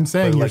 I'm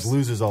saying But it you're like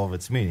loses all of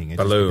its meaning. It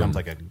Balloon. just becomes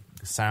like a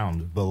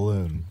sound.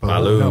 Balloon.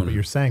 Balloon. No, but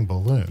you're saying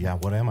balloon. Yeah,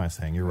 what am I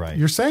saying? You're right.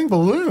 You're saying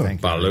balloon.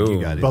 Thank you. Balloon.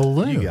 You got it.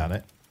 Balloon. You got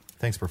it.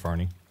 Thanks,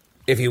 Profarni.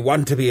 If you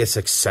want to be a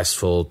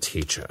successful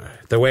teacher,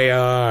 the way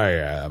I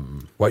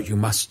am, what you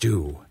must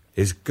do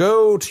is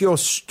go to your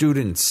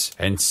students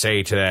and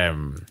say to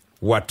them,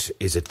 "What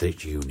is it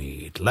that you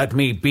need? Let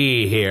me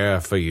be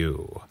here for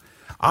you."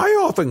 I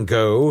often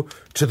go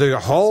to the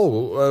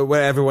hall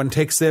where everyone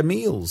takes their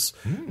meals,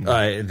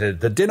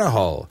 the dinner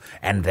hall.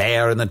 And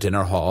there in the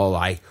dinner hall,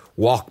 I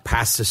walk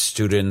past the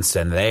students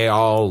and they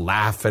all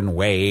laugh and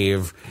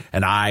wave,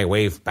 and I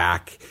wave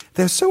back.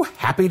 They're so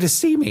happy to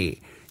see me.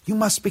 You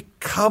must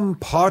become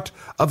part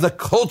of the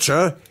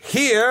culture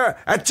here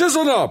at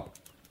Chiselknob.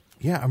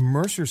 Yeah,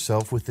 immerse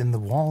yourself within the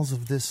walls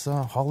of this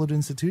hallowed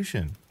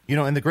institution. You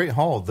know, in the Great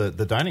Hall,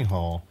 the dining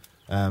hall,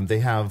 they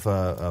have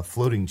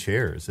floating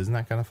chairs. Isn't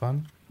that kind of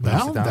fun? When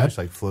you sit down, there's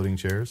like floating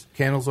chairs.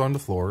 Candles are on the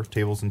floor.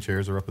 Tables and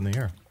chairs are up in the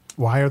air.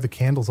 Why are the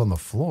candles on the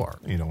floor?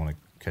 You don't want to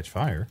catch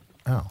fire.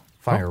 Oh.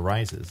 Fire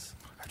rises.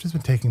 I've just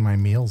been taking my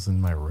meals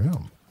in my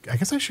room. I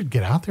guess I should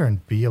get out there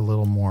and be a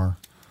little more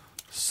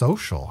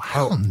social. I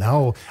don't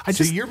know.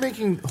 You're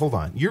making, hold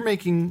on, you're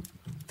making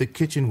the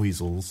kitchen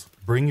weasels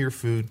bring your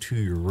food to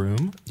your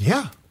room?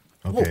 Yeah.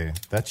 Okay, Well,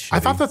 that's shitty. I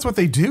thought that's what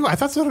they do. I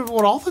thought that's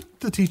what all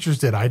the teachers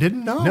did. I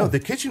didn't know. No, the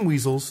kitchen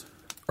weasels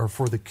are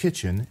for the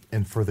kitchen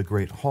and for the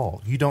Great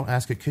Hall. You don't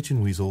ask a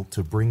kitchen weasel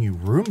to bring you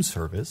room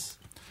service.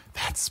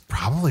 That's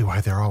probably why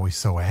they're always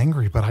so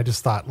angry. But I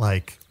just thought,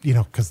 like,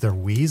 because they're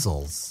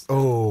weasels.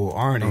 Oh,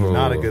 Arnie,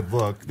 not a good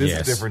look. This is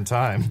a different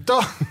time.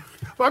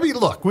 I mean,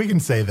 look, we can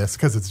say this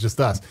because it's just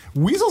us.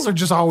 Weasels are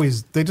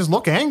they just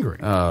look angry.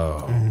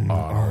 Oh,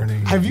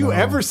 Arnie. Have you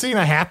ever seen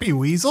a happy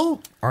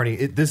weasel?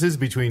 Arnie, this is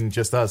between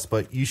just us,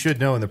 but you should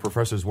know in the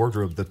professor's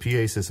wardrobe, the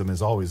PA system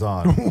is always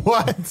on.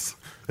 What?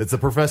 It's the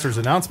professor's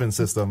announcement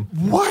system.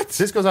 What?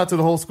 This goes out to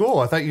the whole school.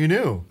 I thought you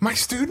knew. My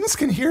students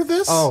can hear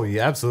this? Oh,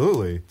 yeah,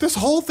 absolutely. This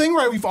whole thing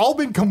where we've all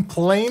been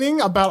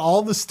complaining about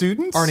all the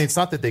students? Arnie, it's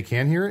not that they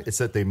can hear it, it's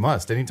that they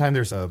must. Anytime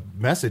there's a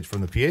message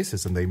from the PA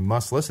system, they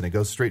must listen. It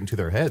goes straight into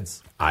their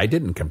heads. I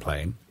didn't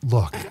complain.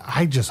 Look,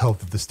 I just hope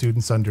that the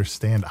students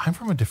understand I'm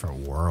from a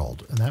different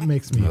world, and that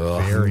makes me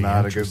very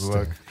not interesting. a good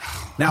look.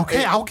 Now,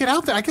 Okay, I'll get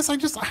out there. I guess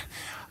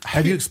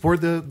Have you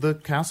explored the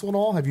castle at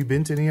all? Have you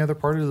been to any other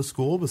part of the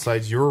school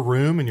besides your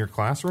room and your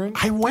classroom?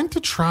 I went to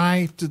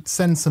try to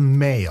send some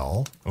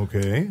mail.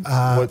 Okay.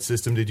 What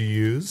system did you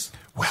use?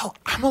 Well,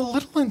 I'm a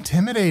little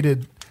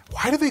intimidated.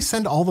 Why do they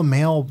send all the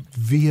mail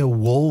via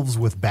wolves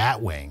with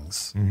bat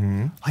wings?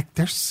 Mm-hmm. Like,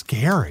 they're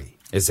scary.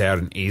 is there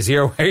an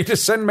easier way to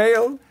send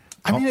mail?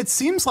 I mean, it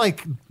seems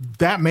like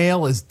that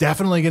mail is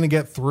definitely going to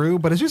get through,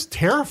 but it's just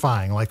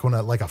terrifying. Like when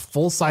a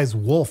full-size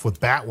wolf with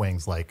bat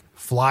wings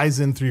flies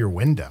in through your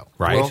window.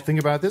 Right. Well, think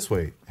about it this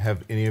way.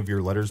 Have any of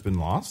your letters been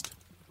lost?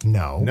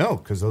 No. No,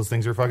 because those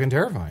things are fucking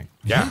terrifying.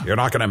 Yeah, you're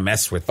not going to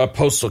mess with a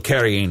postal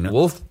carrying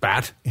wolf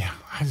bat. Yeah,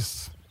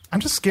 I'm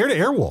just scared of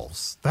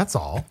airwolves. That's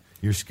all.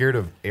 You're scared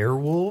of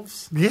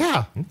airwolves?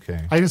 Yeah.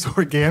 Okay. I just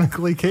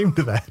organically came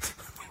to that.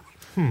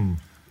 All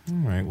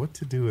right, what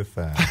to do with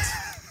that?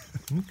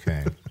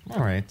 Okay. All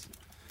right.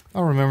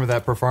 I'll remember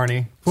that,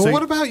 Profarni. Well,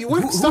 what about you?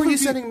 What Who stuff are you have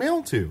you- sending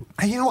mail to?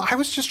 I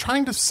was just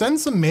trying to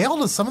send some mail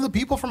to some of the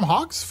people from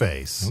Hog's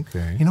Face.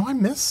 Okay. I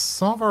miss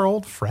some of our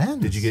old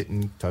friends. Did you get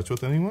in touch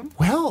with anyone?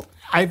 Well,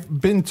 I've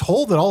been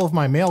told that all of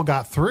my mail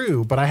got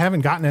through, but I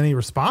haven't gotten any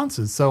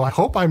responses. So I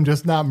hope I'm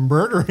just not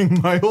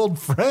murdering my old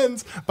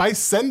friends by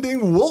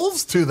sending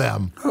wolves to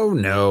them. Oh,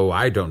 no,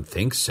 I don't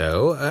think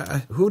so.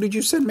 Who did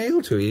you send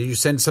mail to? Did you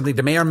send something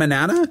to Mayor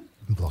Manana?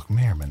 Look,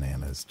 Mayor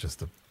Banana is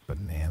just a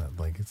banana.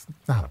 It's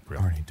not a real.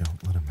 Arnie,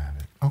 don't let him have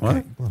it.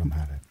 Okay. Let him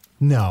have it.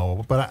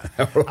 No, but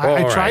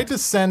I All tried right. to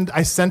send.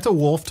 I sent a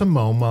wolf to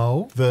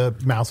Momo, the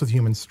mouse with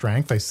human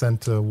strength. I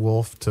sent a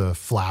wolf to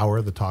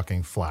Flower, the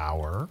talking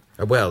flower.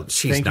 Well,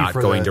 she's Thank you not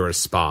for going the- to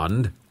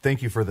respond.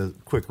 Thank you for the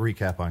quick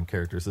recap on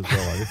characters as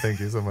well, Arnie. Thank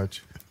you so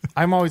much.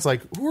 I'm always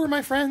like, who are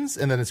my friends?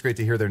 And then it's great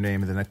to hear their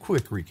name and then a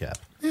quick recap.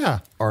 Yeah.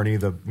 Arnie,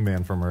 the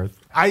man from Earth.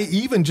 I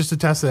even, just to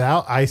test it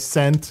out, I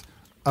sent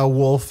a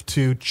wolf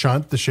to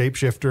Chunt, the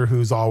shapeshifter,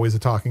 who's always a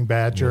talking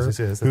badger, Yes,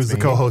 that's who's the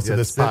me. co-host of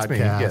Yes, this that's podcast. me.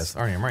 Yes,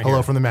 Arnie, I'm right Hello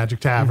here. from the Magic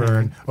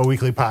Tavern, a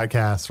weekly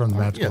podcast from the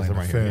Magic yes, Land I'm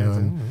of right here. Yes,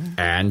 Foon.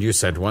 And you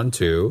sent one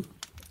too.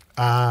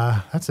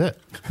 That's it.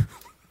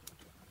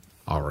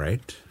 All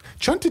right.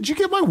 Chunt, did you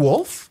get my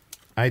wolf?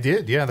 I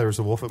did. Yeah, there was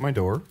a wolf at my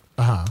door.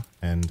 Uh-huh.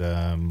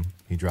 And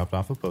he dropped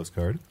off a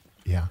postcard.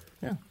 Yeah.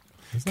 Yeah.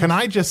 Can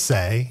I just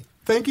say,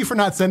 thank you for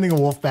not sending a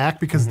wolf back,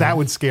 because that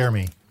would scare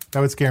me. That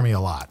would scare me a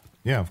lot.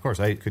 Yeah, of course.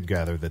 I could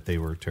gather that they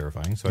were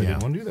terrifying, so I Yeah.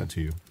 didn't want to do that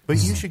to you.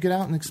 But you should get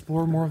out and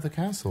explore more of the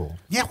castle.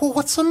 Yeah, well,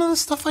 what's some of the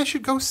stuff I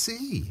should go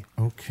see?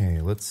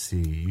 Okay, let's see.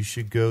 You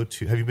should go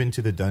to... Have you been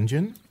to the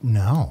dungeon?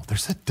 No,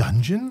 there's a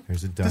dungeon?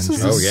 There's a This dungeon.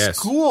 is a Oh, yes.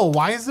 school.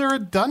 Why is there a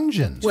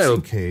dungeon? Well,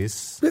 In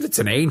case... but it's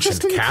an ancient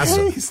just in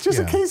castle. case. Just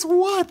in Yeah. case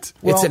what?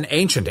 It's an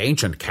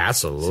ancient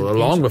castle,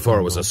 long before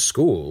it was a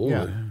school.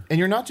 Yeah. And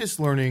you're not just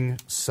learning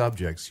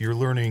subjects, you're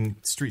learning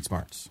street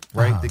smarts,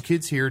 right? The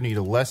kids here need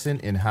a lesson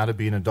in how to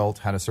be an adult,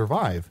 how to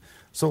survive.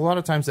 So a lot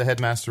of times the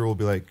headmaster will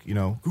be like,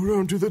 go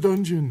down to the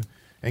dungeon.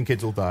 And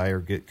kids will die or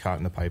get caught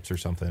in the pipes or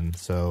something.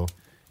 So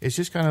it's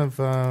just kind of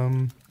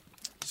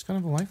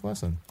a life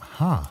lesson.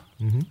 Huh.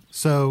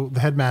 So the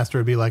headmaster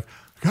would be like,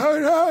 "Go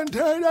down to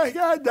the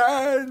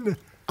garden.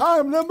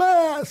 I'm the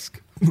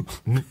mask.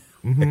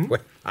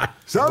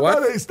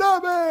 Somebody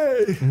stop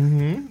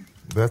me."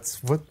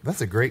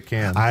 That's a great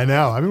can. I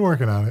know. I've been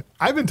working on it.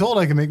 I've been told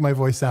I can make my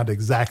voice sound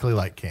exactly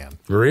like Can.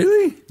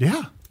 Really?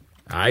 Yeah.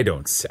 I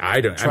don't. I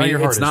Try mean, your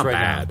it's hardest not right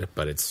bad, now.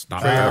 but it's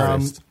not Try your bad.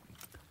 hardest.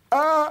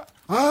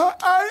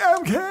 I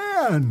am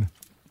Can.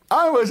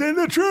 I was in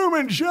the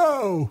Truman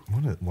Show.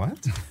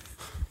 What?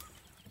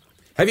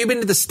 Have you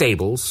been to the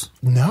stables?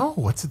 No,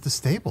 what's at the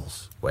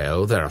stables?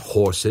 Well, there are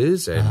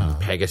horses and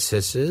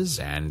Pegasuses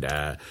and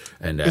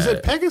Is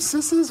it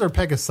Pegasuses or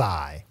Pegasi?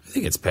 I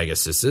think it's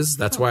Pegasuses.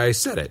 That's why I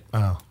said it.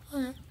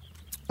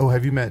 Oh,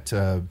 have you met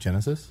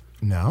Genesis?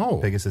 No.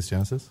 Pegasus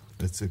Genesis?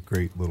 It's a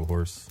great little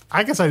horse.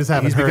 I guess I just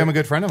haven't He's heard. become a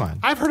good friend of mine.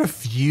 I've heard a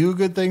few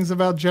good things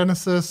about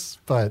Genesis,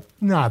 but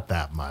not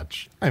that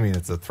much. I mean,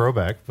 it's a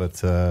throwback,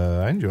 but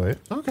I enjoy it.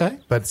 Okay.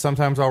 But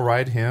sometimes I'll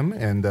ride him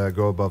and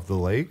go above the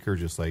lake or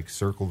just like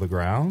circle the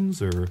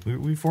grounds, or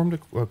we formed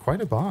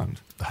quite a bond.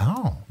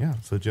 Oh. Yeah,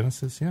 so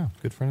Genesis,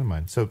 good friend of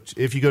mine. So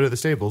if you go to the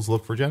stables,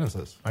 look for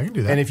Genesis. I can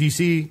do that. And if you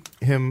see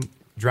him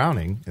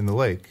drowning in the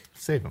lake,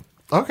 save him.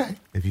 Okay.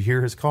 If you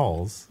hear his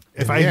calls,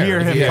 If in I the air, hear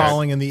him Yes.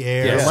 calling in the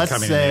air, Yes, let's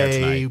coming in the air say,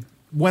 tonight.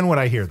 when would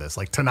I hear this?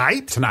 Like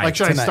tonight? Tonight. Like,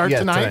 should I Tonight, start yeah,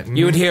 tonight? tonight.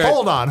 You would hear.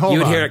 Hold on, hold You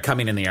would on. hear it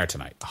coming in the air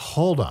tonight.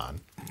 Hold on.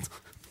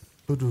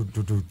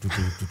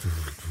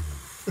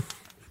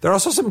 There are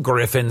also some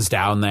griffins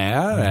down there,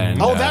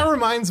 and Oh, that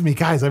reminds me,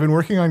 guys, I've been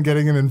working on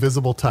getting an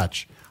invisible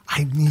touch.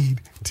 I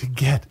need to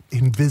get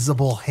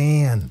invisible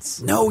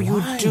hands. No,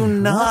 you do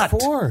not.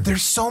 What for?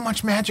 There's so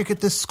much magic at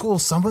this school.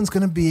 Someone's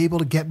going to be able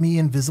to get me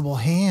invisible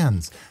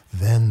hands.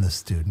 Then the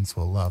students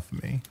will love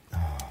me.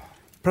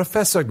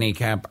 Professor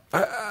Niekamp,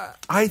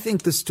 I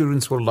think the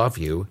students will love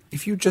you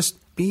if you just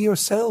be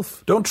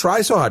yourself. Don't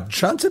try so hard.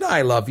 Chunt and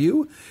I love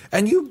you,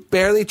 and you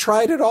barely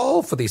tried at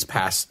all for these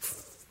past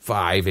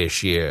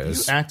 5-ish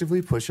years. You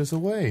actively push us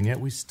away, and yet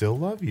we still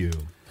love you.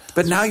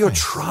 But now you're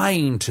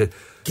trying to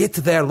get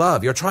to their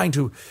love. You're trying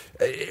to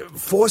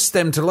force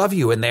them to love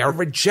you, and they're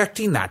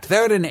rejecting that.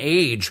 They're at an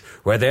age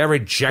where they're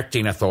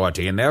rejecting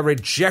authority, and they're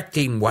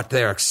rejecting what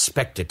they're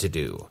expected to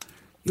do.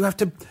 You have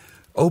to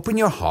open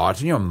your heart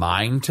and your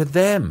mind to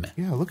them.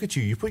 Yeah, look at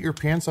you. You put your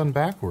pants on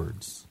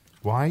backwards.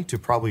 Why? To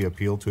probably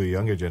appeal to a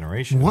younger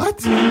generation.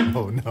 What?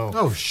 Oh, no.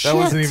 Oh, shit. That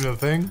wasn't even a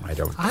thing?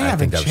 I haven't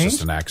think that was changed.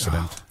 just an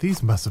accident. Oh,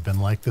 these must have been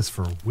like this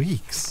for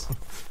weeks.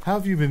 How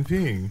have you been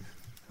peeing?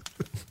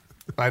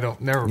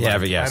 Never mind. Yeah,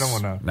 but yes. I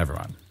don't want to. Never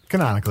mind.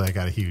 Canonically, I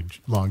got a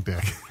huge, long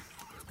dick.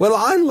 Well,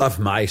 I love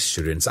my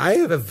students. I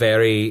have a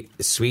very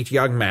sweet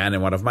young man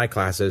in one of my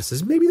classes.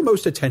 Is maybe the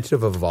most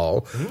attentive of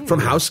all, from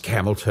House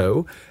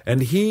Cameltoe,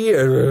 and he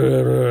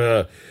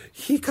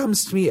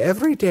comes to me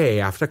every day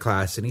after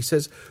class, and he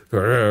says,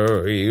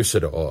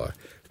 "Usador,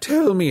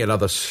 tell me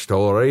another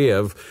story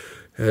of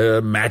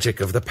magic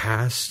of the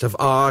past, of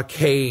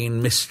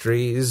arcane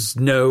mysteries,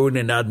 known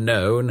and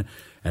unknown."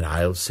 And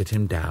I'll sit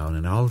him down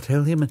and I'll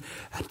tell him a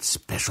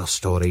special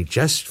story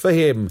just for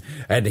him.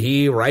 And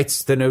he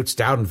writes the notes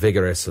down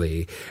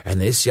vigorously. And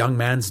this young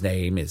man's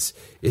name is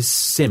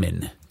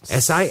Simon.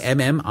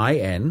 Simmin.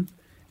 And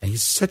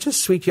he's such a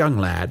sweet young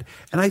lad.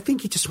 And I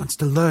think he just wants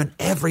to learn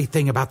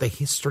everything about the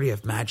history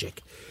of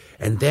magic.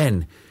 And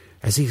then,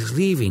 as he's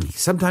leaving, he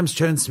sometimes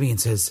turns to me and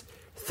says,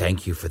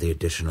 "Thank you for the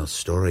additional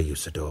story,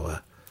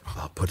 Usador.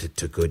 I'll put it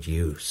to good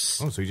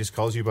use." Oh, so he just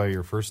calls you by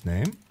your first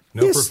name?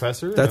 No Yes,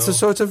 professor? That's no,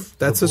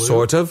 the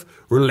sort of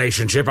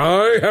relationship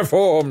I have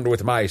formed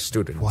with my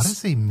students. What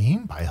does he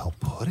mean by he'll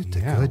put it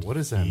to good what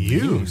does that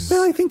use?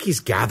 Well, I think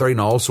he's gathering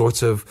all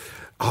sorts of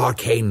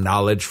arcane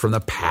knowledge from the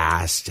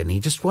past, and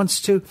he just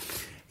wants to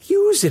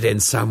use it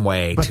in some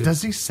way. But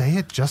does he say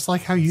it just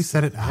like how you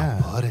said it?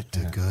 I'll put it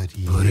to good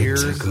use. Put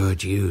it to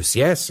good use.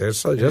 Yes,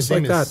 just His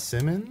like name that. is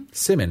Simon?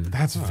 Simon.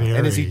 That's very...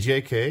 And is he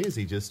JK? Is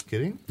he just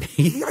kidding?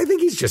 I think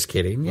he's just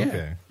kidding. Yeah.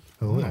 Okay.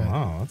 Oh,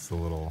 wow, that's a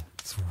little...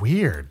 It's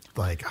weird.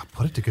 Like, I'll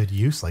put it to good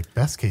use. Like,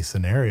 best case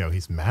scenario,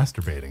 he's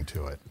masturbating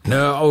to it.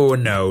 No,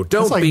 don't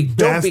That's like be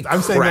I'm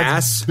saying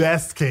crass. that's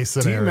best case Do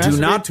you scenario. masturbate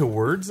not- to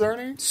words,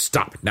 Arnie?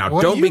 Stop. Now,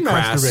 What don't do be you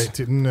crass. masturbate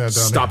to? No, don't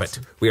Stop ask.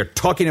 it. We are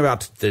talking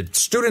about the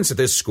students at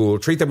this school.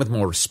 Treat them with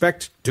more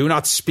respect. Do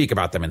not speak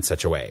about them in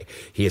such a way.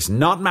 He is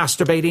not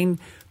masturbating,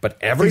 but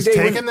every He's day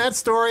taking that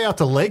story out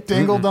to Lake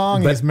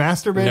Dingledong. He's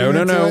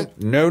masturbating into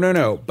it.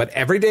 No. But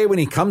every day when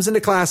he comes into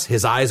class,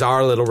 his eyes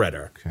are a little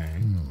redder. Okay.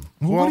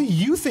 Well, what do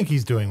you think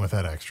he's doing with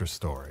that extra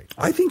story?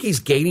 I think he's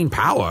gaining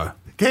power.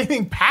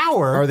 Gaining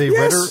power? Are they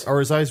Yes. redder? Are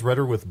his eyes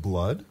redder with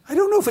blood? I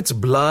don't know if it's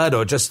blood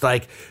or just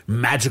like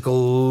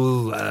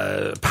magical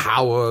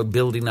power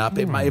building up.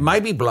 It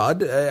might be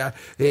blood.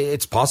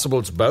 It's possible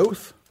it's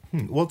both.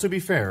 Well, to be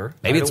fair,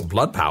 Maybe I it's don't-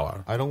 blood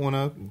power. I don't want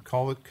to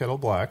call it kettle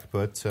black,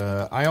 but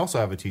I also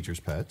have a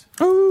teacher's pet.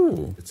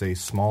 Oh. It's a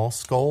small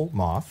skull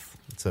moth.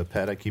 It's a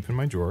pet I keep in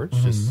my drawer.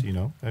 It's just,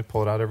 I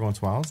pull it out every once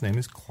in a while. His name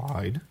is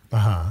Clyde.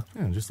 Uh-huh.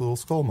 Yeah, just a little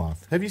skull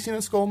moth. Have you seen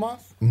a skull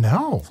moth?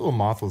 No. It's a little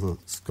moth with a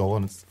skull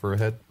on its for a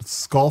head.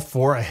 Skull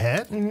for a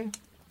head?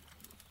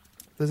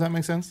 Does that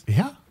make sense?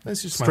 Yeah.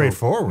 That's just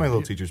straightforward. My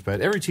little teacher's pet.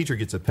 Every teacher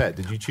gets a pet.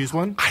 Did you choose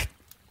one?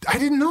 I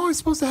didn't know I was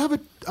supposed to have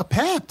a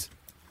pet.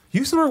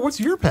 Usador, what's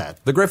your pet?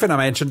 The griffin I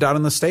mentioned down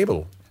in the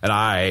stable. And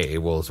I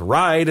will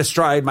ride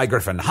astride my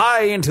griffin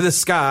high into the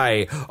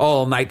sky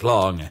all night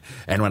long.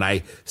 And when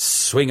I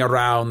swing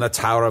around the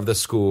tower of the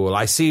school,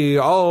 I see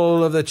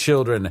all of the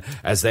children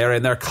as they're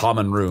in their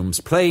common rooms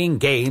playing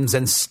games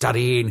and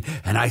studying.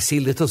 And I see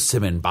little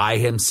Simon by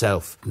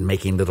himself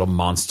making little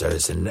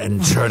monsters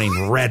and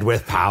turning red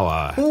with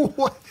power.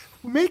 What?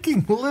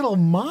 Making little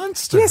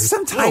monsters? Yes,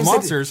 Little sometimes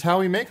monsters. How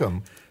we make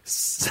them?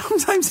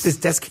 sometimes at his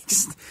desk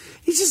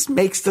he just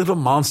makes little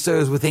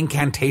monsters with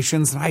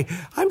incantations, and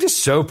I'm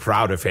just so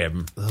proud of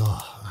him.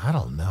 Ugh, I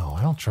don't know.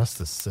 I don't trust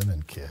this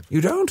Simon kid. You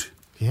don't?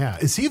 Yeah.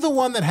 Is he the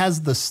one that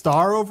has the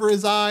star over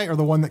his eye or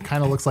the one that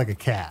kind of looks like a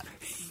cat?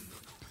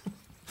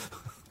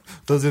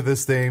 Those are the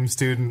same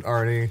student,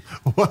 Arnie.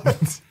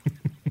 What?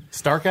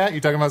 Starcat?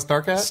 You talking about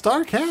Starcat?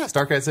 Starcat.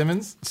 Starcat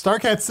Simmons?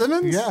 Starcat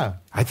Simmons? Yeah.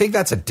 I think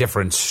that's a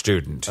different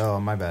student. Oh,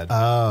 my bad.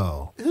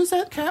 Oh. Who's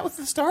that cat with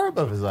the star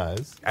above his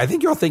eyes? I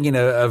think you're thinking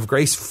of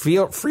Grace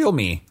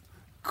Freelme.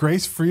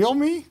 Grace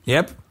Freelme?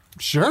 Yep.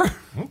 Sure.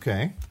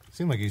 Okay.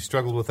 Seemed like you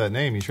struggled with that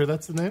name. You sure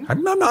that's the name?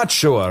 I'm not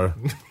sure.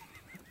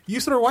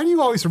 Usador, why do you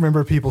always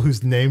remember people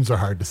whose names are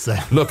hard to say?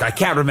 Look, I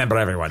can't remember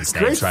everyone's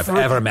names I've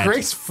ever met.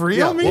 Grace Freelme?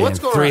 Yeah, well, let's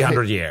In go 300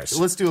 around. Hey, years.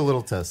 Let's do a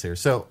little test here.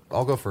 So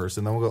I'll go first,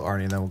 and then we'll go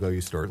Arnie, and then we'll go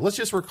Usador. Let's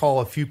just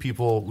recall a few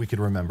people we could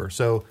remember.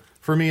 So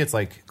for me, it's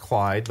like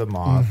Clyde the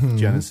Moth,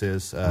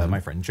 Genesis, my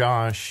friend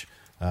Josh,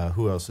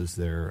 Who else is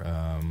there?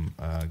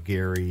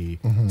 Gary,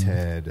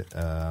 Ted,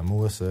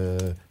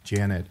 Melissa,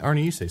 Janet.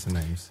 Arnie, you say some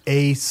names.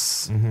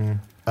 Ace,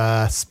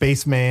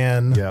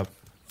 Spaceman. Yep.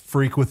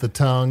 Freak with the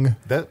tongue.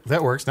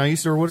 That works. Now,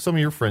 Isidore, what are some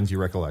of your friends you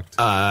recollect?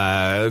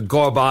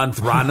 Gorbanth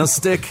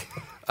Ranastick,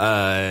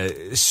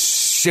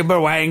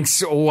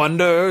 Shimmerwanks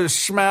Wonder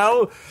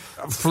Schmell,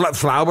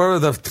 Flower,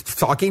 the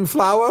talking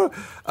flower.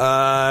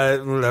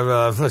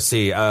 Let's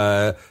see,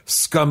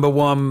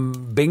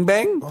 Scumbawum Bing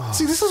Bang.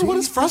 See, this is what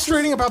is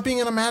frustrating about being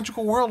in a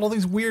magical world. All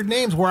these weird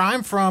names. Where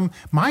I'm from,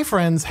 my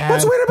friends have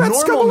What's weird about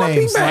normal Scumbawum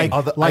names Bing Bang?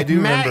 like I do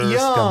Matt remember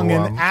Young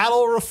Scumbawum. and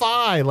Adel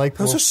Rafai. Like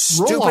Those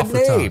are roll off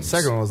stupid the tongue. names.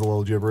 Second one was a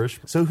little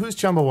gibberish. So who's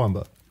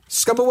Chumbawamba?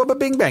 Scumbawumba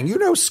Bing Bang. You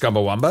know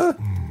Scumbawumba.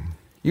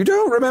 You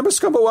don't remember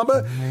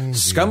Scumbawumba?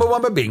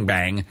 Scumbawumba Bing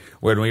Bang,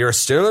 when we were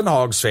still in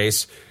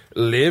Hogsface,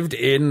 lived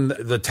in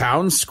the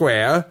town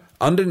square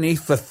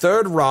underneath the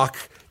third rock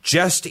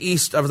just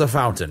east of the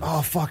fountain.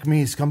 Oh, fuck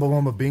me,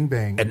 Scumbawamba Bing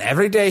Bang. And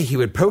every day he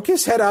would poke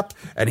his head up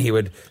and he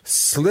would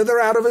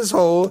slither out of his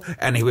hole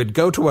and he would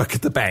go to work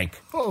at the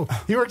bank. Oh,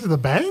 he worked at the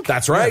bank?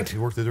 That's right. He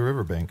worked at the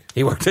riverbank.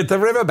 He worked at the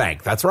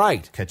riverbank. That's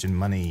right. Catching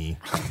money.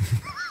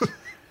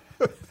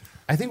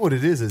 I think what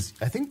it is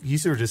I think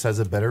Isidore just has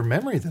a better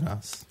memory than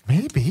us.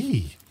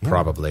 Maybe.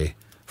 Probably.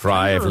 For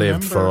I have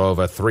lived for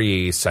over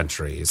 3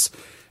 centuries.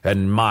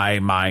 And my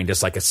mind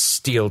is like a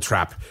steel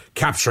trap,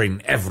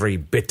 capturing every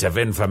bit of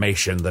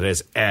information that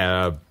has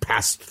ever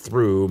passed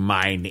through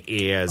mine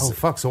ears. Oh,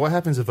 fuck. So what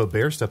happens if a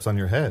bear steps on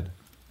your head?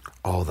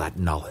 All that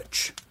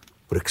knowledge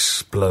would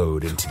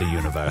explode into the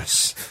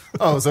universe.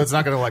 Oh, so it's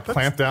not going to, like,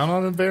 clamp down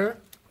on a bear?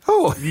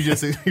 Oh, You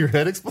just, your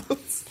head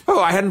explodes?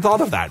 I hadn't thought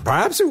of that.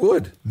 Perhaps it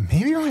would.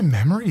 Maybe my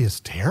memory is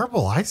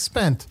terrible. I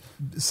spent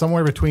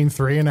somewhere between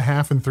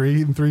 3.5 and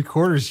 3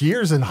 3/4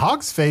 years in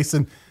Hogsface,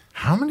 and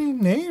how many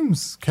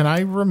names can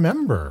I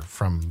remember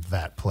from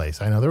that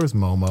place? I know there was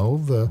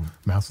Momo, the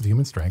mouse with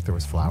human strength. There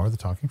was Flower, the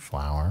talking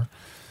flower.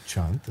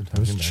 Chunt. There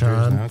was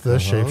Chunt, the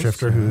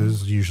shapeshifter,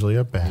 who's usually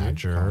a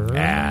badger.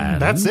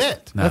 And that's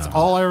it. No. That's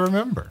all I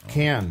remember.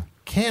 Can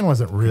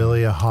Wasn't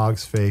really a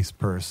Hogsface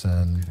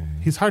person. Okay.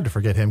 He's hard to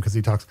forget him because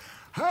he talks.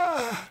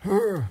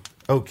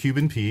 Oh,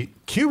 Cuban Pete.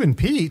 Cuban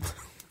Pete?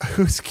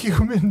 Who's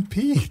Cuban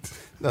Pete?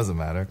 Doesn't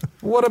matter.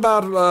 What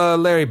about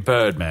Larry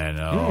Birdman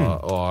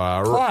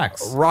or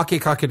Clax. Rocky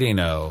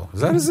Coccodino?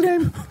 Is that his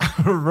name?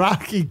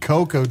 Rocky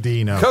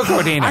Cocodino.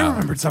 Cocodino. I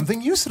remembered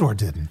something Usador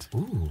didn't.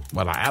 Ooh.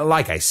 Well,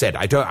 like I said,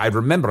 I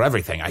remember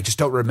everything. I just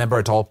don't remember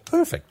it all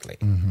perfectly.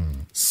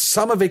 Mm-hmm.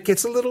 Some of it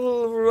gets a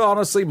little,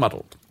 honestly,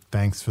 muddled.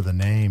 Thanks for the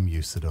name,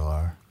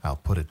 Usador. I'll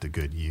put it to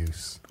good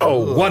use.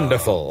 Oh,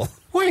 wonderful.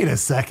 Wait a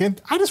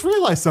second. I just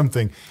realized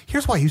something.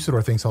 Here's why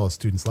Usador thinks all his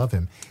students love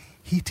him.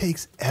 He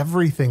takes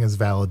everything as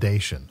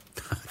validation.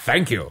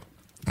 Thank you.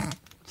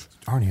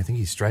 Arnie, I think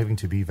he's striving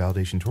to be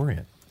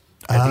validation-torian.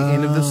 At the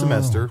end of the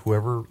semester,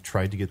 whoever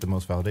tried to get the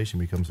most validation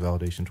becomes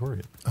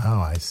validation-torian.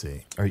 Oh, I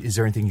see. Is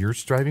there anything you're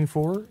striving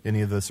for?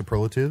 Any of the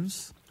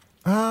superlatives?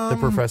 The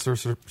professor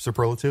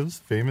superlatives,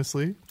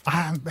 famously?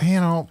 I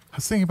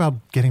was thinking about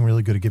getting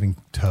really good at giving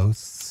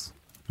toasts,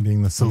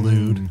 being the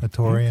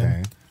salutatorian.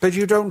 Okay. But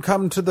you don't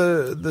come to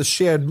the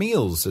shared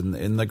meals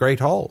in the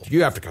Great Hall.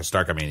 You have to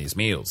start coming to these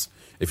meals.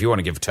 If you want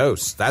to give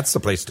toasts, that's the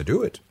place to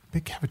do it.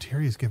 Big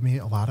cafeterias give me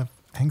a lot of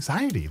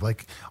anxiety.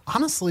 Like,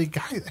 honestly,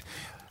 guys,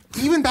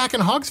 even back in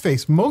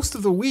Hogsface, most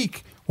of the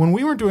week when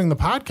we were doing the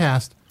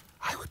podcast,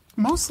 I would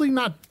mostly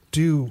not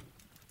do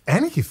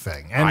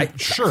anything. And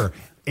sure,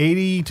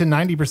 80 to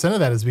 90%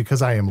 of that is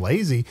because I am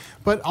lazy.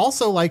 But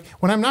also, like,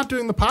 when I'm not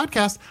doing the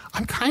podcast,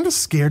 I'm kind of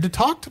scared to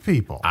talk to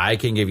people. I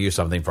can give you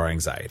something for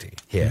anxiety.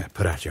 Here,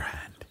 put out your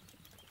hand.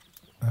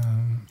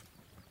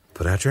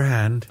 Put out your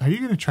hand. Are you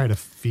going to try to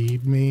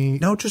feed me?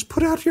 No, just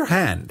put out your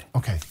hand.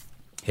 Okay.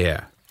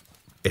 Here.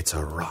 It's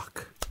a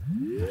rock.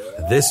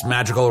 This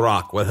magical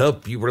rock will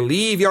help you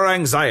relieve your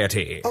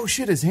anxiety. Oh,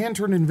 shit, his hand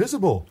turned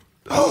invisible.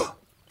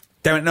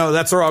 Damn it, no,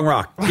 that's the wrong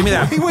rock. Give me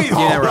that. Wait, Give me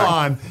that hold rock.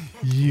 on.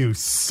 You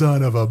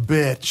son of a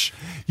bitch.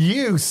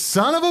 You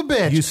son of a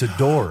bitch.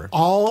 Usador.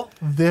 All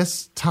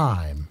this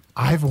time,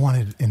 I've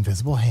wanted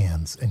invisible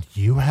hands, and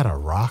you had a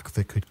rock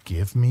that could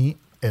give me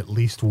at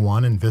least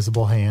one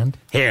invisible hand?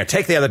 Here,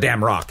 take the other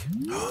damn rock.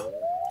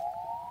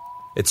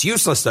 It's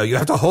useless, though. You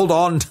have to hold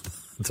on to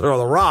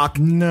the rock.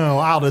 No,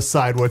 I'll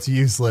decide what's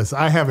useless.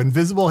 I have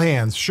invisible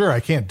hands. Sure, I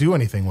can't do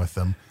anything with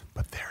them,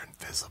 but they're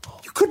invisible.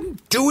 You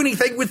couldn't do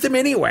anything with them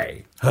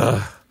anyway.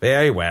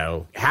 Very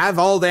well. Have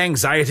all the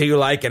anxiety you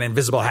like and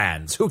invisible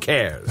hands. Who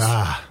cares?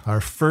 Our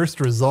first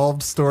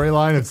resolved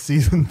storyline of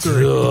season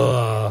 3.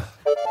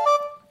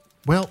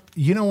 Well,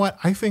 you know what?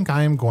 I think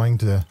I am going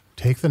to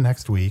take the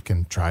next week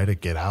and try to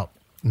get out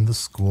in the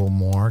school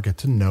more, get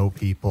to know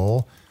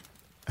people,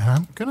 and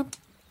I'm going to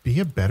be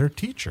a better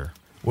teacher.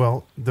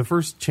 Well, the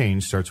first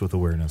change starts with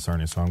awareness,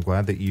 Arnie, so I'm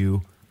glad that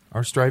you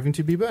are striving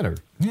to be better.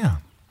 Yeah.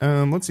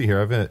 Let's see here. I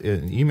have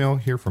an email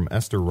here from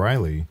Esther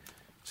Riley. It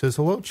says,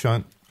 hello,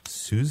 Chunt,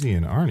 Susie,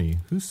 and Arnie.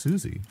 Who's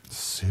Susie?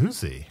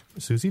 Susie?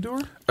 Susie Door?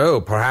 Oh,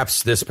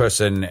 perhaps this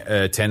person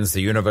attends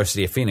the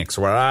University of Phoenix,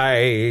 where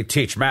I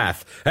teach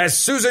math, as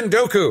Susan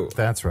Doku.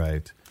 That's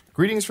right.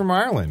 Greetings from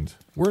Ireland.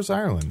 Where's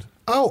Ireland?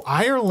 Oh,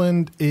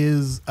 Ireland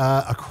is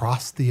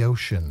across the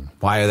ocean.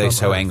 Why are they from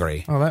so Earth.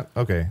 angry? Oh,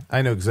 okay.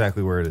 I know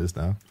exactly where it is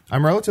now.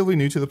 I'm relatively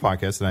new to the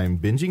podcast, and I'm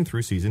binging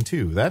through season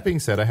 2. That being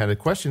said, I had a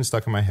question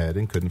stuck in my head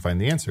and couldn't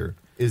find the answer.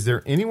 Is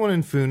there anyone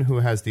in Foon who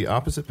has the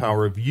opposite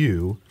power of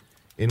you,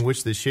 in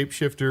which the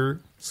shapeshifter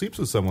sleeps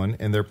with someone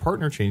and their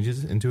partner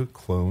changes into a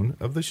clone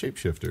of the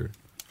shapeshifter?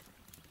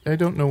 I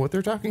don't know what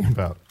they're talking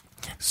about.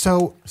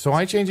 So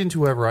I change into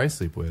whoever I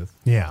sleep with.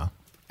 yeah.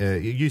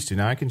 It used to.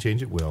 Now I can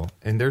change at will.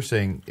 And they're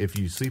saying if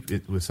you sleep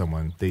with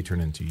someone, they turn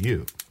into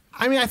you.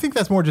 I mean, I think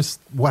that's more just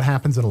what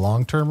happens in a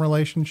long-term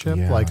relationship.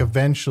 Yeah. Like,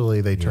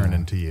 eventually they turn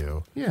into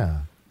you. Yeah.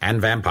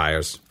 And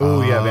vampires.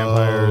 Oh, yeah,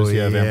 vampires.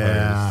 Yeah, yeah.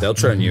 vampires. They'll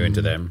turn you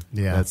into them.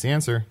 Yeah. That's the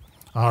answer.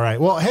 All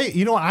right. Well, hey,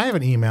 you know what? I have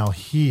an email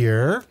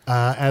here.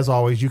 As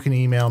always, you can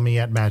email me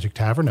at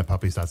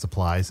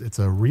magictavern@puppies.supplies. It's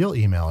a real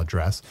email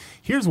address.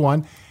 Here's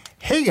one.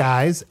 Hey,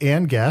 guys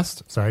and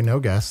guest. Sorry, no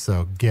guest,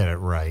 so get it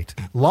right.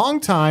 Long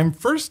time,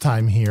 first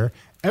time here.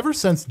 Ever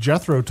since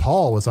Jethro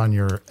Tull was on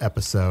your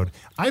episode,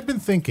 I've been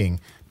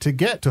thinking to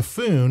get to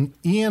Foon,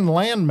 Ian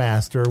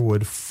Landmaster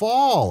would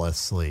fall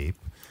asleep,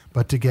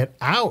 but to get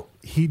out,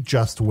 he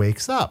just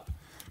wakes up.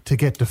 To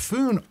get to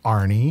Foon,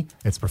 Arnie,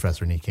 it's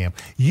Professor Niekamp,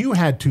 you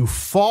had to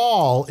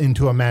fall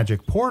into a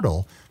magic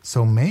portal,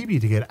 so maybe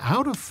to get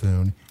out of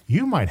Foon,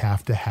 you might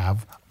have to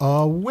have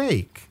a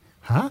wake.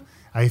 Huh?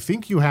 I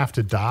think you have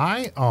to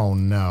die? Oh,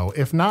 no.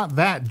 If not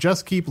that,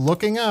 just keep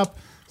looking up.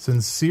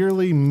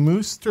 Sincerely,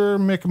 Mooster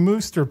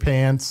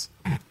McMoosterpants.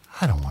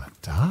 I don't want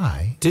to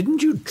die.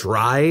 Didn't you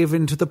drive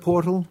into the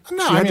portal?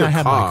 No, You I mean, your I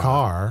had my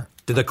car.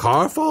 Did the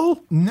car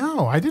fall?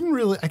 No, I didn't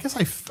really. I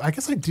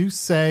guess I do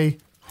say,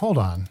 hold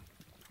on.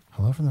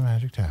 Hello from the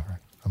Magic Tavern,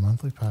 a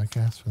monthly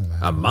podcast for the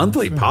Magic A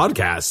monthly Tavern.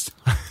 podcast?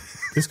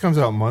 This comes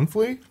out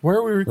monthly? Why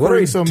are we recording What are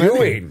we so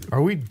doing? many?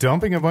 Are we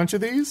dumping a bunch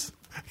of these?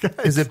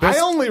 Is it best?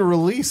 I only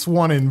release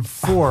one in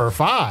 4 or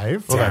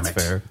 5. Well, Damn that's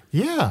it. fair.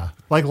 Yeah.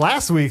 Like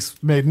last week's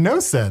made no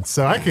sense,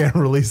 so I can't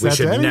release We that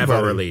to should anybody.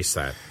 never release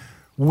that.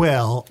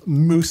 Well,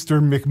 Mooster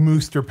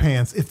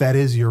McMoosterpants, if that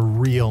is your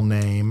real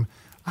name,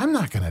 I'm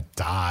not going to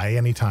die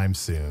anytime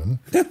soon.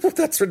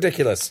 That's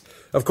ridiculous.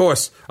 Of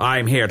course,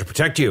 I'm here to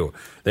protect you.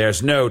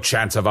 There's no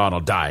chance of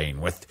Arnold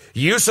dying, with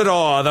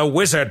Usador the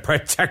wizard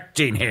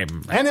protecting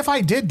him. And if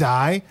I did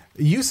die,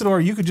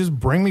 Usador, you could just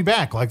bring me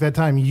back. Like that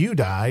time you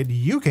died,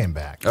 you came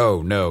back.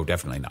 Oh, no,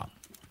 definitely not.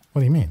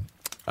 What do you mean?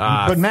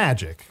 But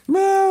magic.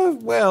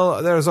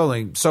 Well, there's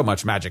only so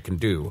much magic can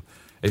do.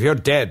 If you're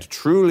dead,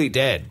 truly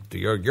dead,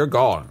 you're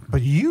gone.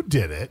 But you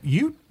did it.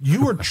 You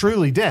were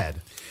truly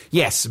dead.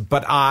 Yes,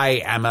 but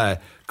I am a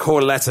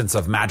coalescence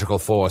of magical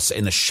force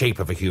in the shape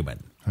of a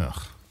human.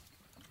 Ugh.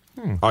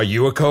 Are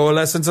you a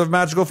coalescence of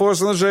magical force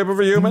in the shape of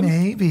a human?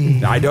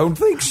 Maybe. I don't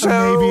think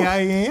so. Maybe I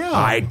am.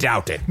 I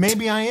doubt it.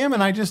 Maybe I am,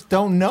 and I just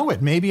don't know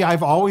it. Maybe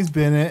I've always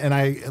been it, and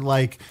I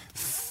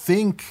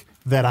think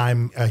that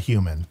I'm a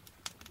human,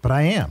 but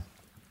I am.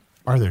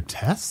 Are there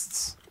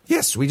tests?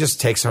 Yes, we just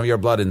take some of your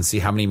blood and see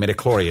how many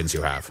midichlorians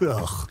you have.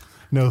 Ugh.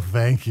 No,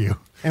 thank you.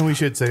 And we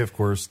should say, of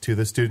course, to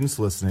the students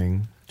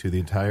listening, to the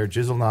entire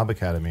Jizzle Knob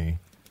Academy,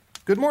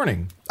 good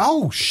morning.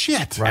 Oh,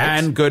 shit. Right.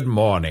 And good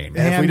morning. And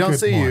if we And don't good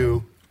see morning.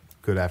 you,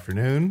 good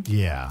afternoon,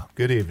 Yeah.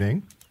 good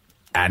evening.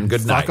 And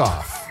good night. Fuck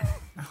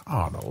off.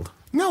 Arnold.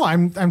 No,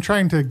 I'm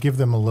trying to give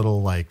them a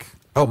little, like,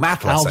 Oh,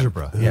 math lesson.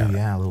 algebra. Ooh,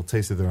 yeah, a little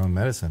taste of their own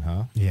medicine,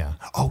 huh? Yeah.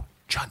 Oh,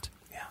 Chunt.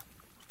 Yeah.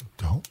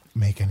 Don't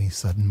make any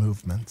sudden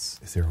movements.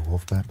 Is there a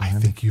wolf back I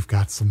behind? think you've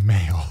got some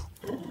mail.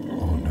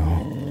 Oh,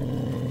 no.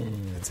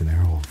 It's an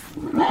airwolf.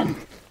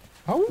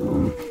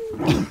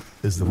 Oh.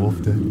 Is the wolf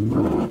dead?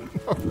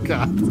 Oh,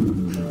 God.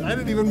 I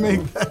didn't even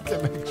make that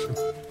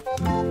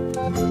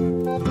connection.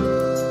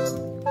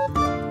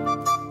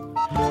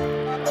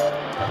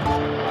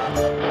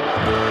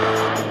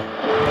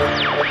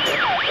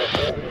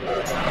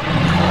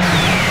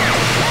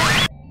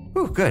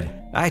 Ooh, good.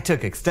 I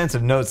took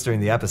extensive notes during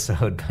the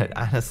episode, but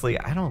honestly,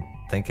 I don't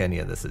think any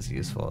of this is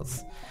useful.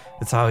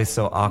 It's always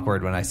so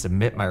awkward when I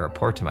submit my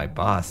report to my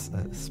boss,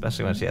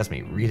 especially when she has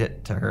me read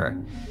it to her.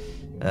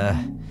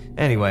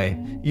 Anyway,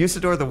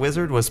 Usador the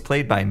Wizard was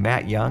played by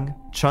Matt Young.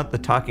 Chunt the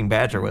Talking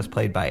Badger was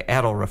played by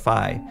Adil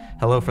Rafai.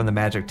 Hello from the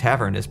Magic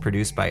Tavern is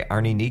produced by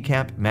Arnie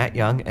Niekamp, Matt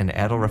Young, and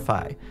Adil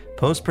Rafai.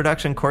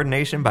 Post-production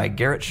coordination by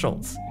Garrett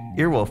Schultz.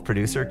 Earwolf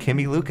producer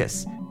Kimmy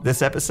Lucas.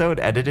 This episode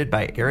edited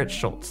by Garrett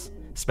Schultz.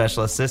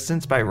 Special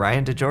assistance by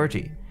Ryan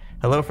DeGiorgi.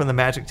 Hello from the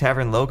Magic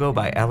Tavern logo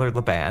by Eller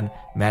Laban.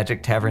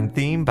 Magic Tavern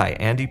theme by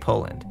Andy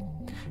Poland.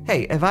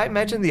 Hey, have I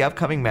mentioned the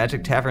upcoming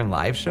Magic Tavern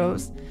live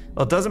shows?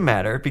 Well, it doesn't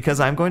matter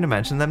because I'm going to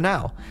mention them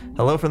now.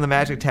 Hello from the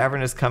Magic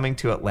Tavern is coming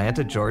to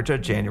Atlanta, Georgia,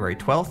 January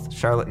 12th,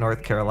 Charlotte,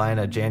 North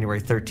Carolina,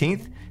 January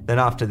 13th, then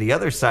off to the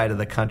other side of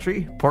the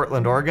country,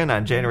 Portland, Oregon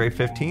on January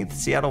 15th,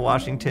 Seattle,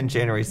 Washington,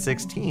 January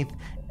 16th,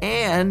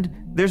 And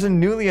there's a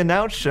newly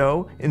announced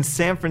show in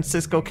San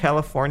Francisco,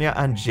 California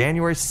on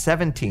January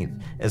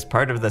 17th as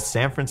part of the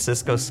San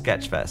Francisco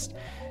Sketchfest.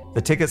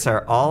 The tickets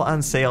are all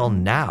on sale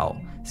now,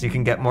 so you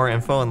can get more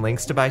info and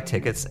links to buy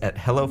tickets at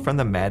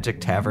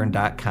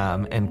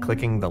hellofromthemagictavern.com and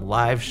clicking the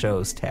live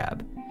shows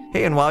tab.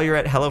 Hey, and while you're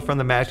at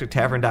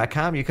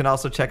hellofromthemagictavern.com, you can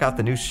also check out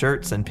the new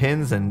shirts and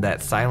pins and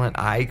that silent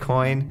eye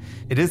coin.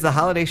 It is the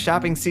holiday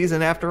shopping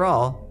season after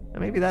all,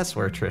 and maybe that's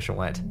where Trisha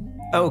went.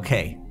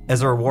 Okay,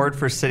 as a reward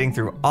for sitting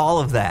through all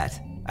of that,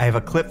 I have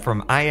a clip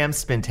from I Am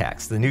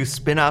Spintax, the new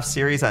spin-off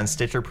series on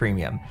Stitcher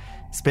Premium.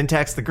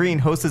 Spintax the Green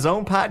hosts his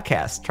own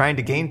podcast, trying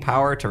to gain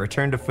power to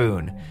return to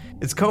Foon.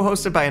 It's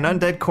co-hosted by an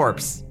undead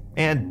corpse,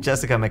 and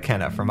Jessica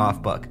McKenna from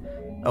Off Book.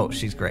 Oh,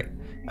 she's great.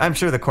 I'm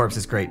sure the corpse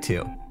is great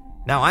too.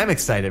 Now I'm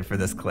excited for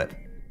this clip.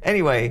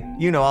 Anyway,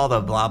 you know all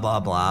the blah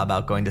blah blah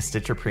about going to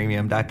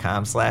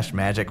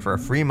StitcherPremium.com/magic for a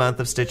free month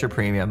of Stitcher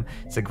Premium.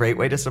 It's a great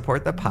way to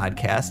support the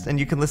podcast, and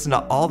you can listen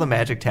to all the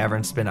Magic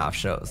Tavern spin-off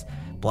shows.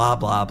 Blah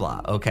blah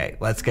blah. Okay,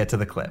 let's get to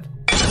the clip.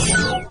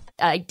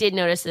 I did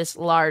notice this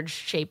large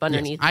shape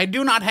underneath. Yes, I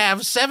do not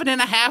have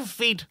 7.5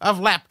 feet of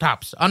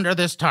laptops under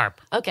this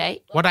tarp.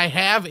 Okay. What I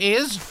have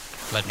is,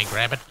 let me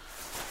grab it,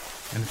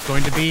 and it's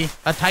going to be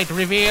a tight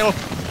reveal.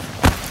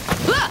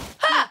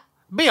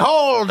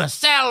 Behold,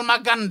 Sal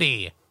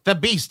Magundy, the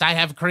beast I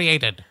have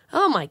created.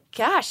 Oh my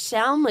gosh,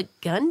 Sal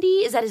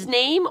Magundy? Is that his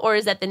name, or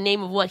is that the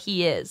name of what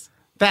he is?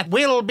 That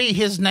will be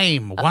his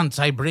name once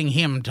I bring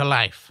him to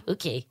life.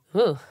 Okay.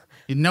 Ooh.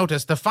 You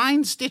notice the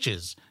fine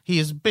stitches. He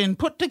has been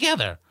put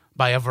together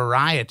by a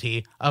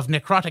variety of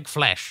necrotic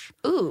flesh.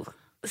 Ooh,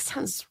 this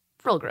sounds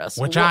real gross.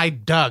 Which I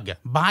dug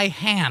by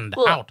hand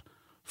out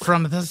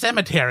from the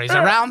cemeteries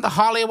around the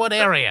Hollywood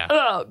area.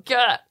 Oh,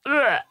 God.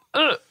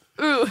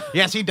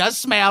 Yes, he does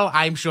smell.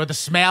 I'm sure the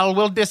smell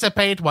will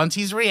dissipate once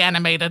he's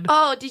reanimated.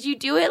 Oh, did you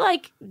do it,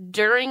 like,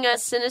 during a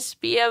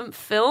Cinespium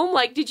film?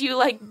 Like, did you,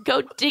 like,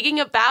 go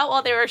digging about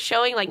while they were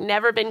showing, like,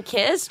 Never Been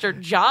Kissed or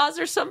Jaws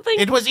or something?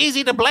 It was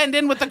easy to blend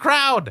in with the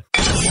crowd.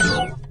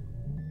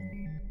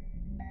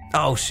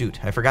 Oh,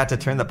 shoot. I forgot to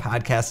turn the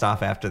podcast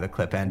off after the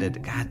clip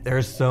ended. God,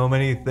 there's so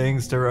many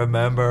things to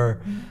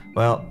remember.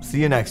 Well,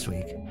 see you next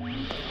week.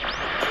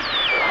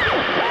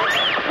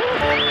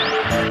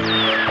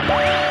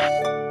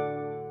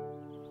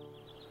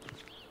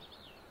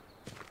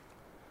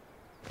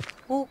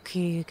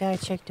 Okay, gotta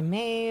check the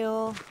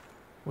mail.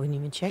 Wouldn't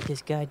even check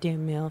this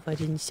goddamn mail if I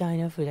didn't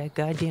sign up for that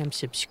goddamn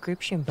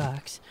subscription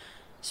box.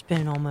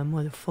 Spend all my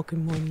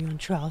motherfucking money on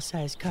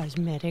trial-size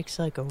cosmetics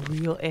like a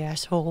real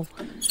asshole.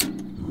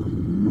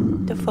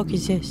 The fuck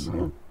is this?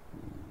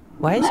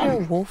 Why is there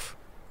a wolf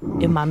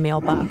in my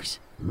mailbox?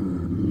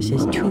 It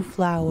says to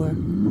flower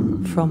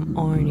from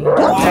Arnie.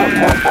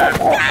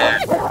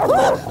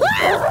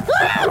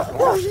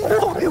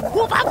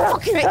 I'll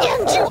fucking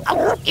end you. I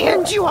will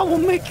end you. I will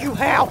make you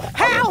howl.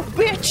 Howl,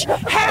 bitch.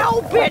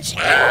 Howl, bitch.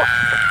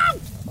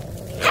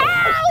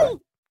 Howl.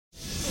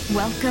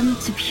 Welcome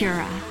to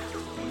Pura,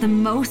 the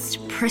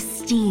most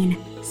pristine,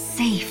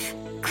 safe,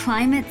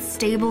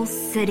 climate-stable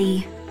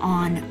city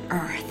on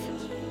Earth.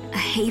 A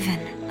haven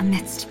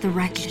amidst the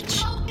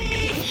wreckage.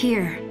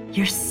 Here,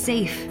 you're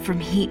safe from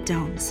heat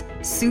domes,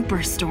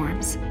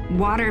 superstorms,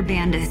 water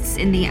bandits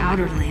in the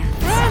outer lands.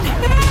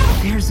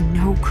 There's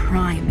no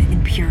crime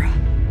in Pura,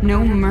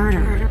 no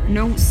murder,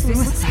 no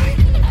suicide,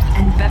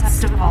 and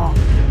best of all,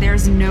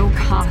 there's no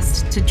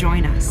cost to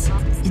join us.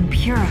 In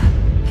Pura,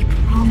 we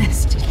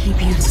promise to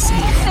keep you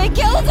safe. They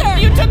killed her!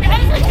 You took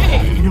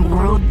everything! In a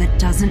world that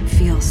doesn't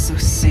feel so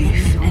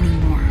safe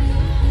anymore,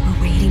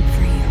 we're waiting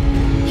for you,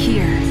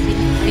 here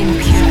in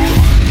Pura.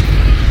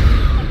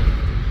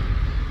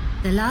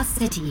 The Lost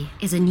City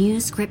is a new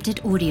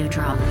scripted audio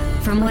drama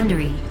from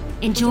Wondery.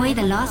 Enjoy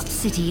The Lost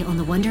City on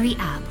the Wondery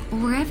app or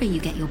wherever you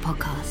get your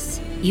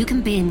podcasts. You can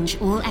binge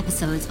all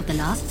episodes of The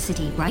Lost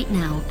City right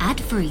now,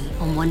 ad-free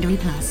on Wondery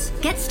Plus.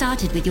 Get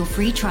started with your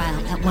free trial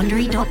at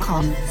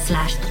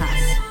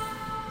Wondery.com/plus.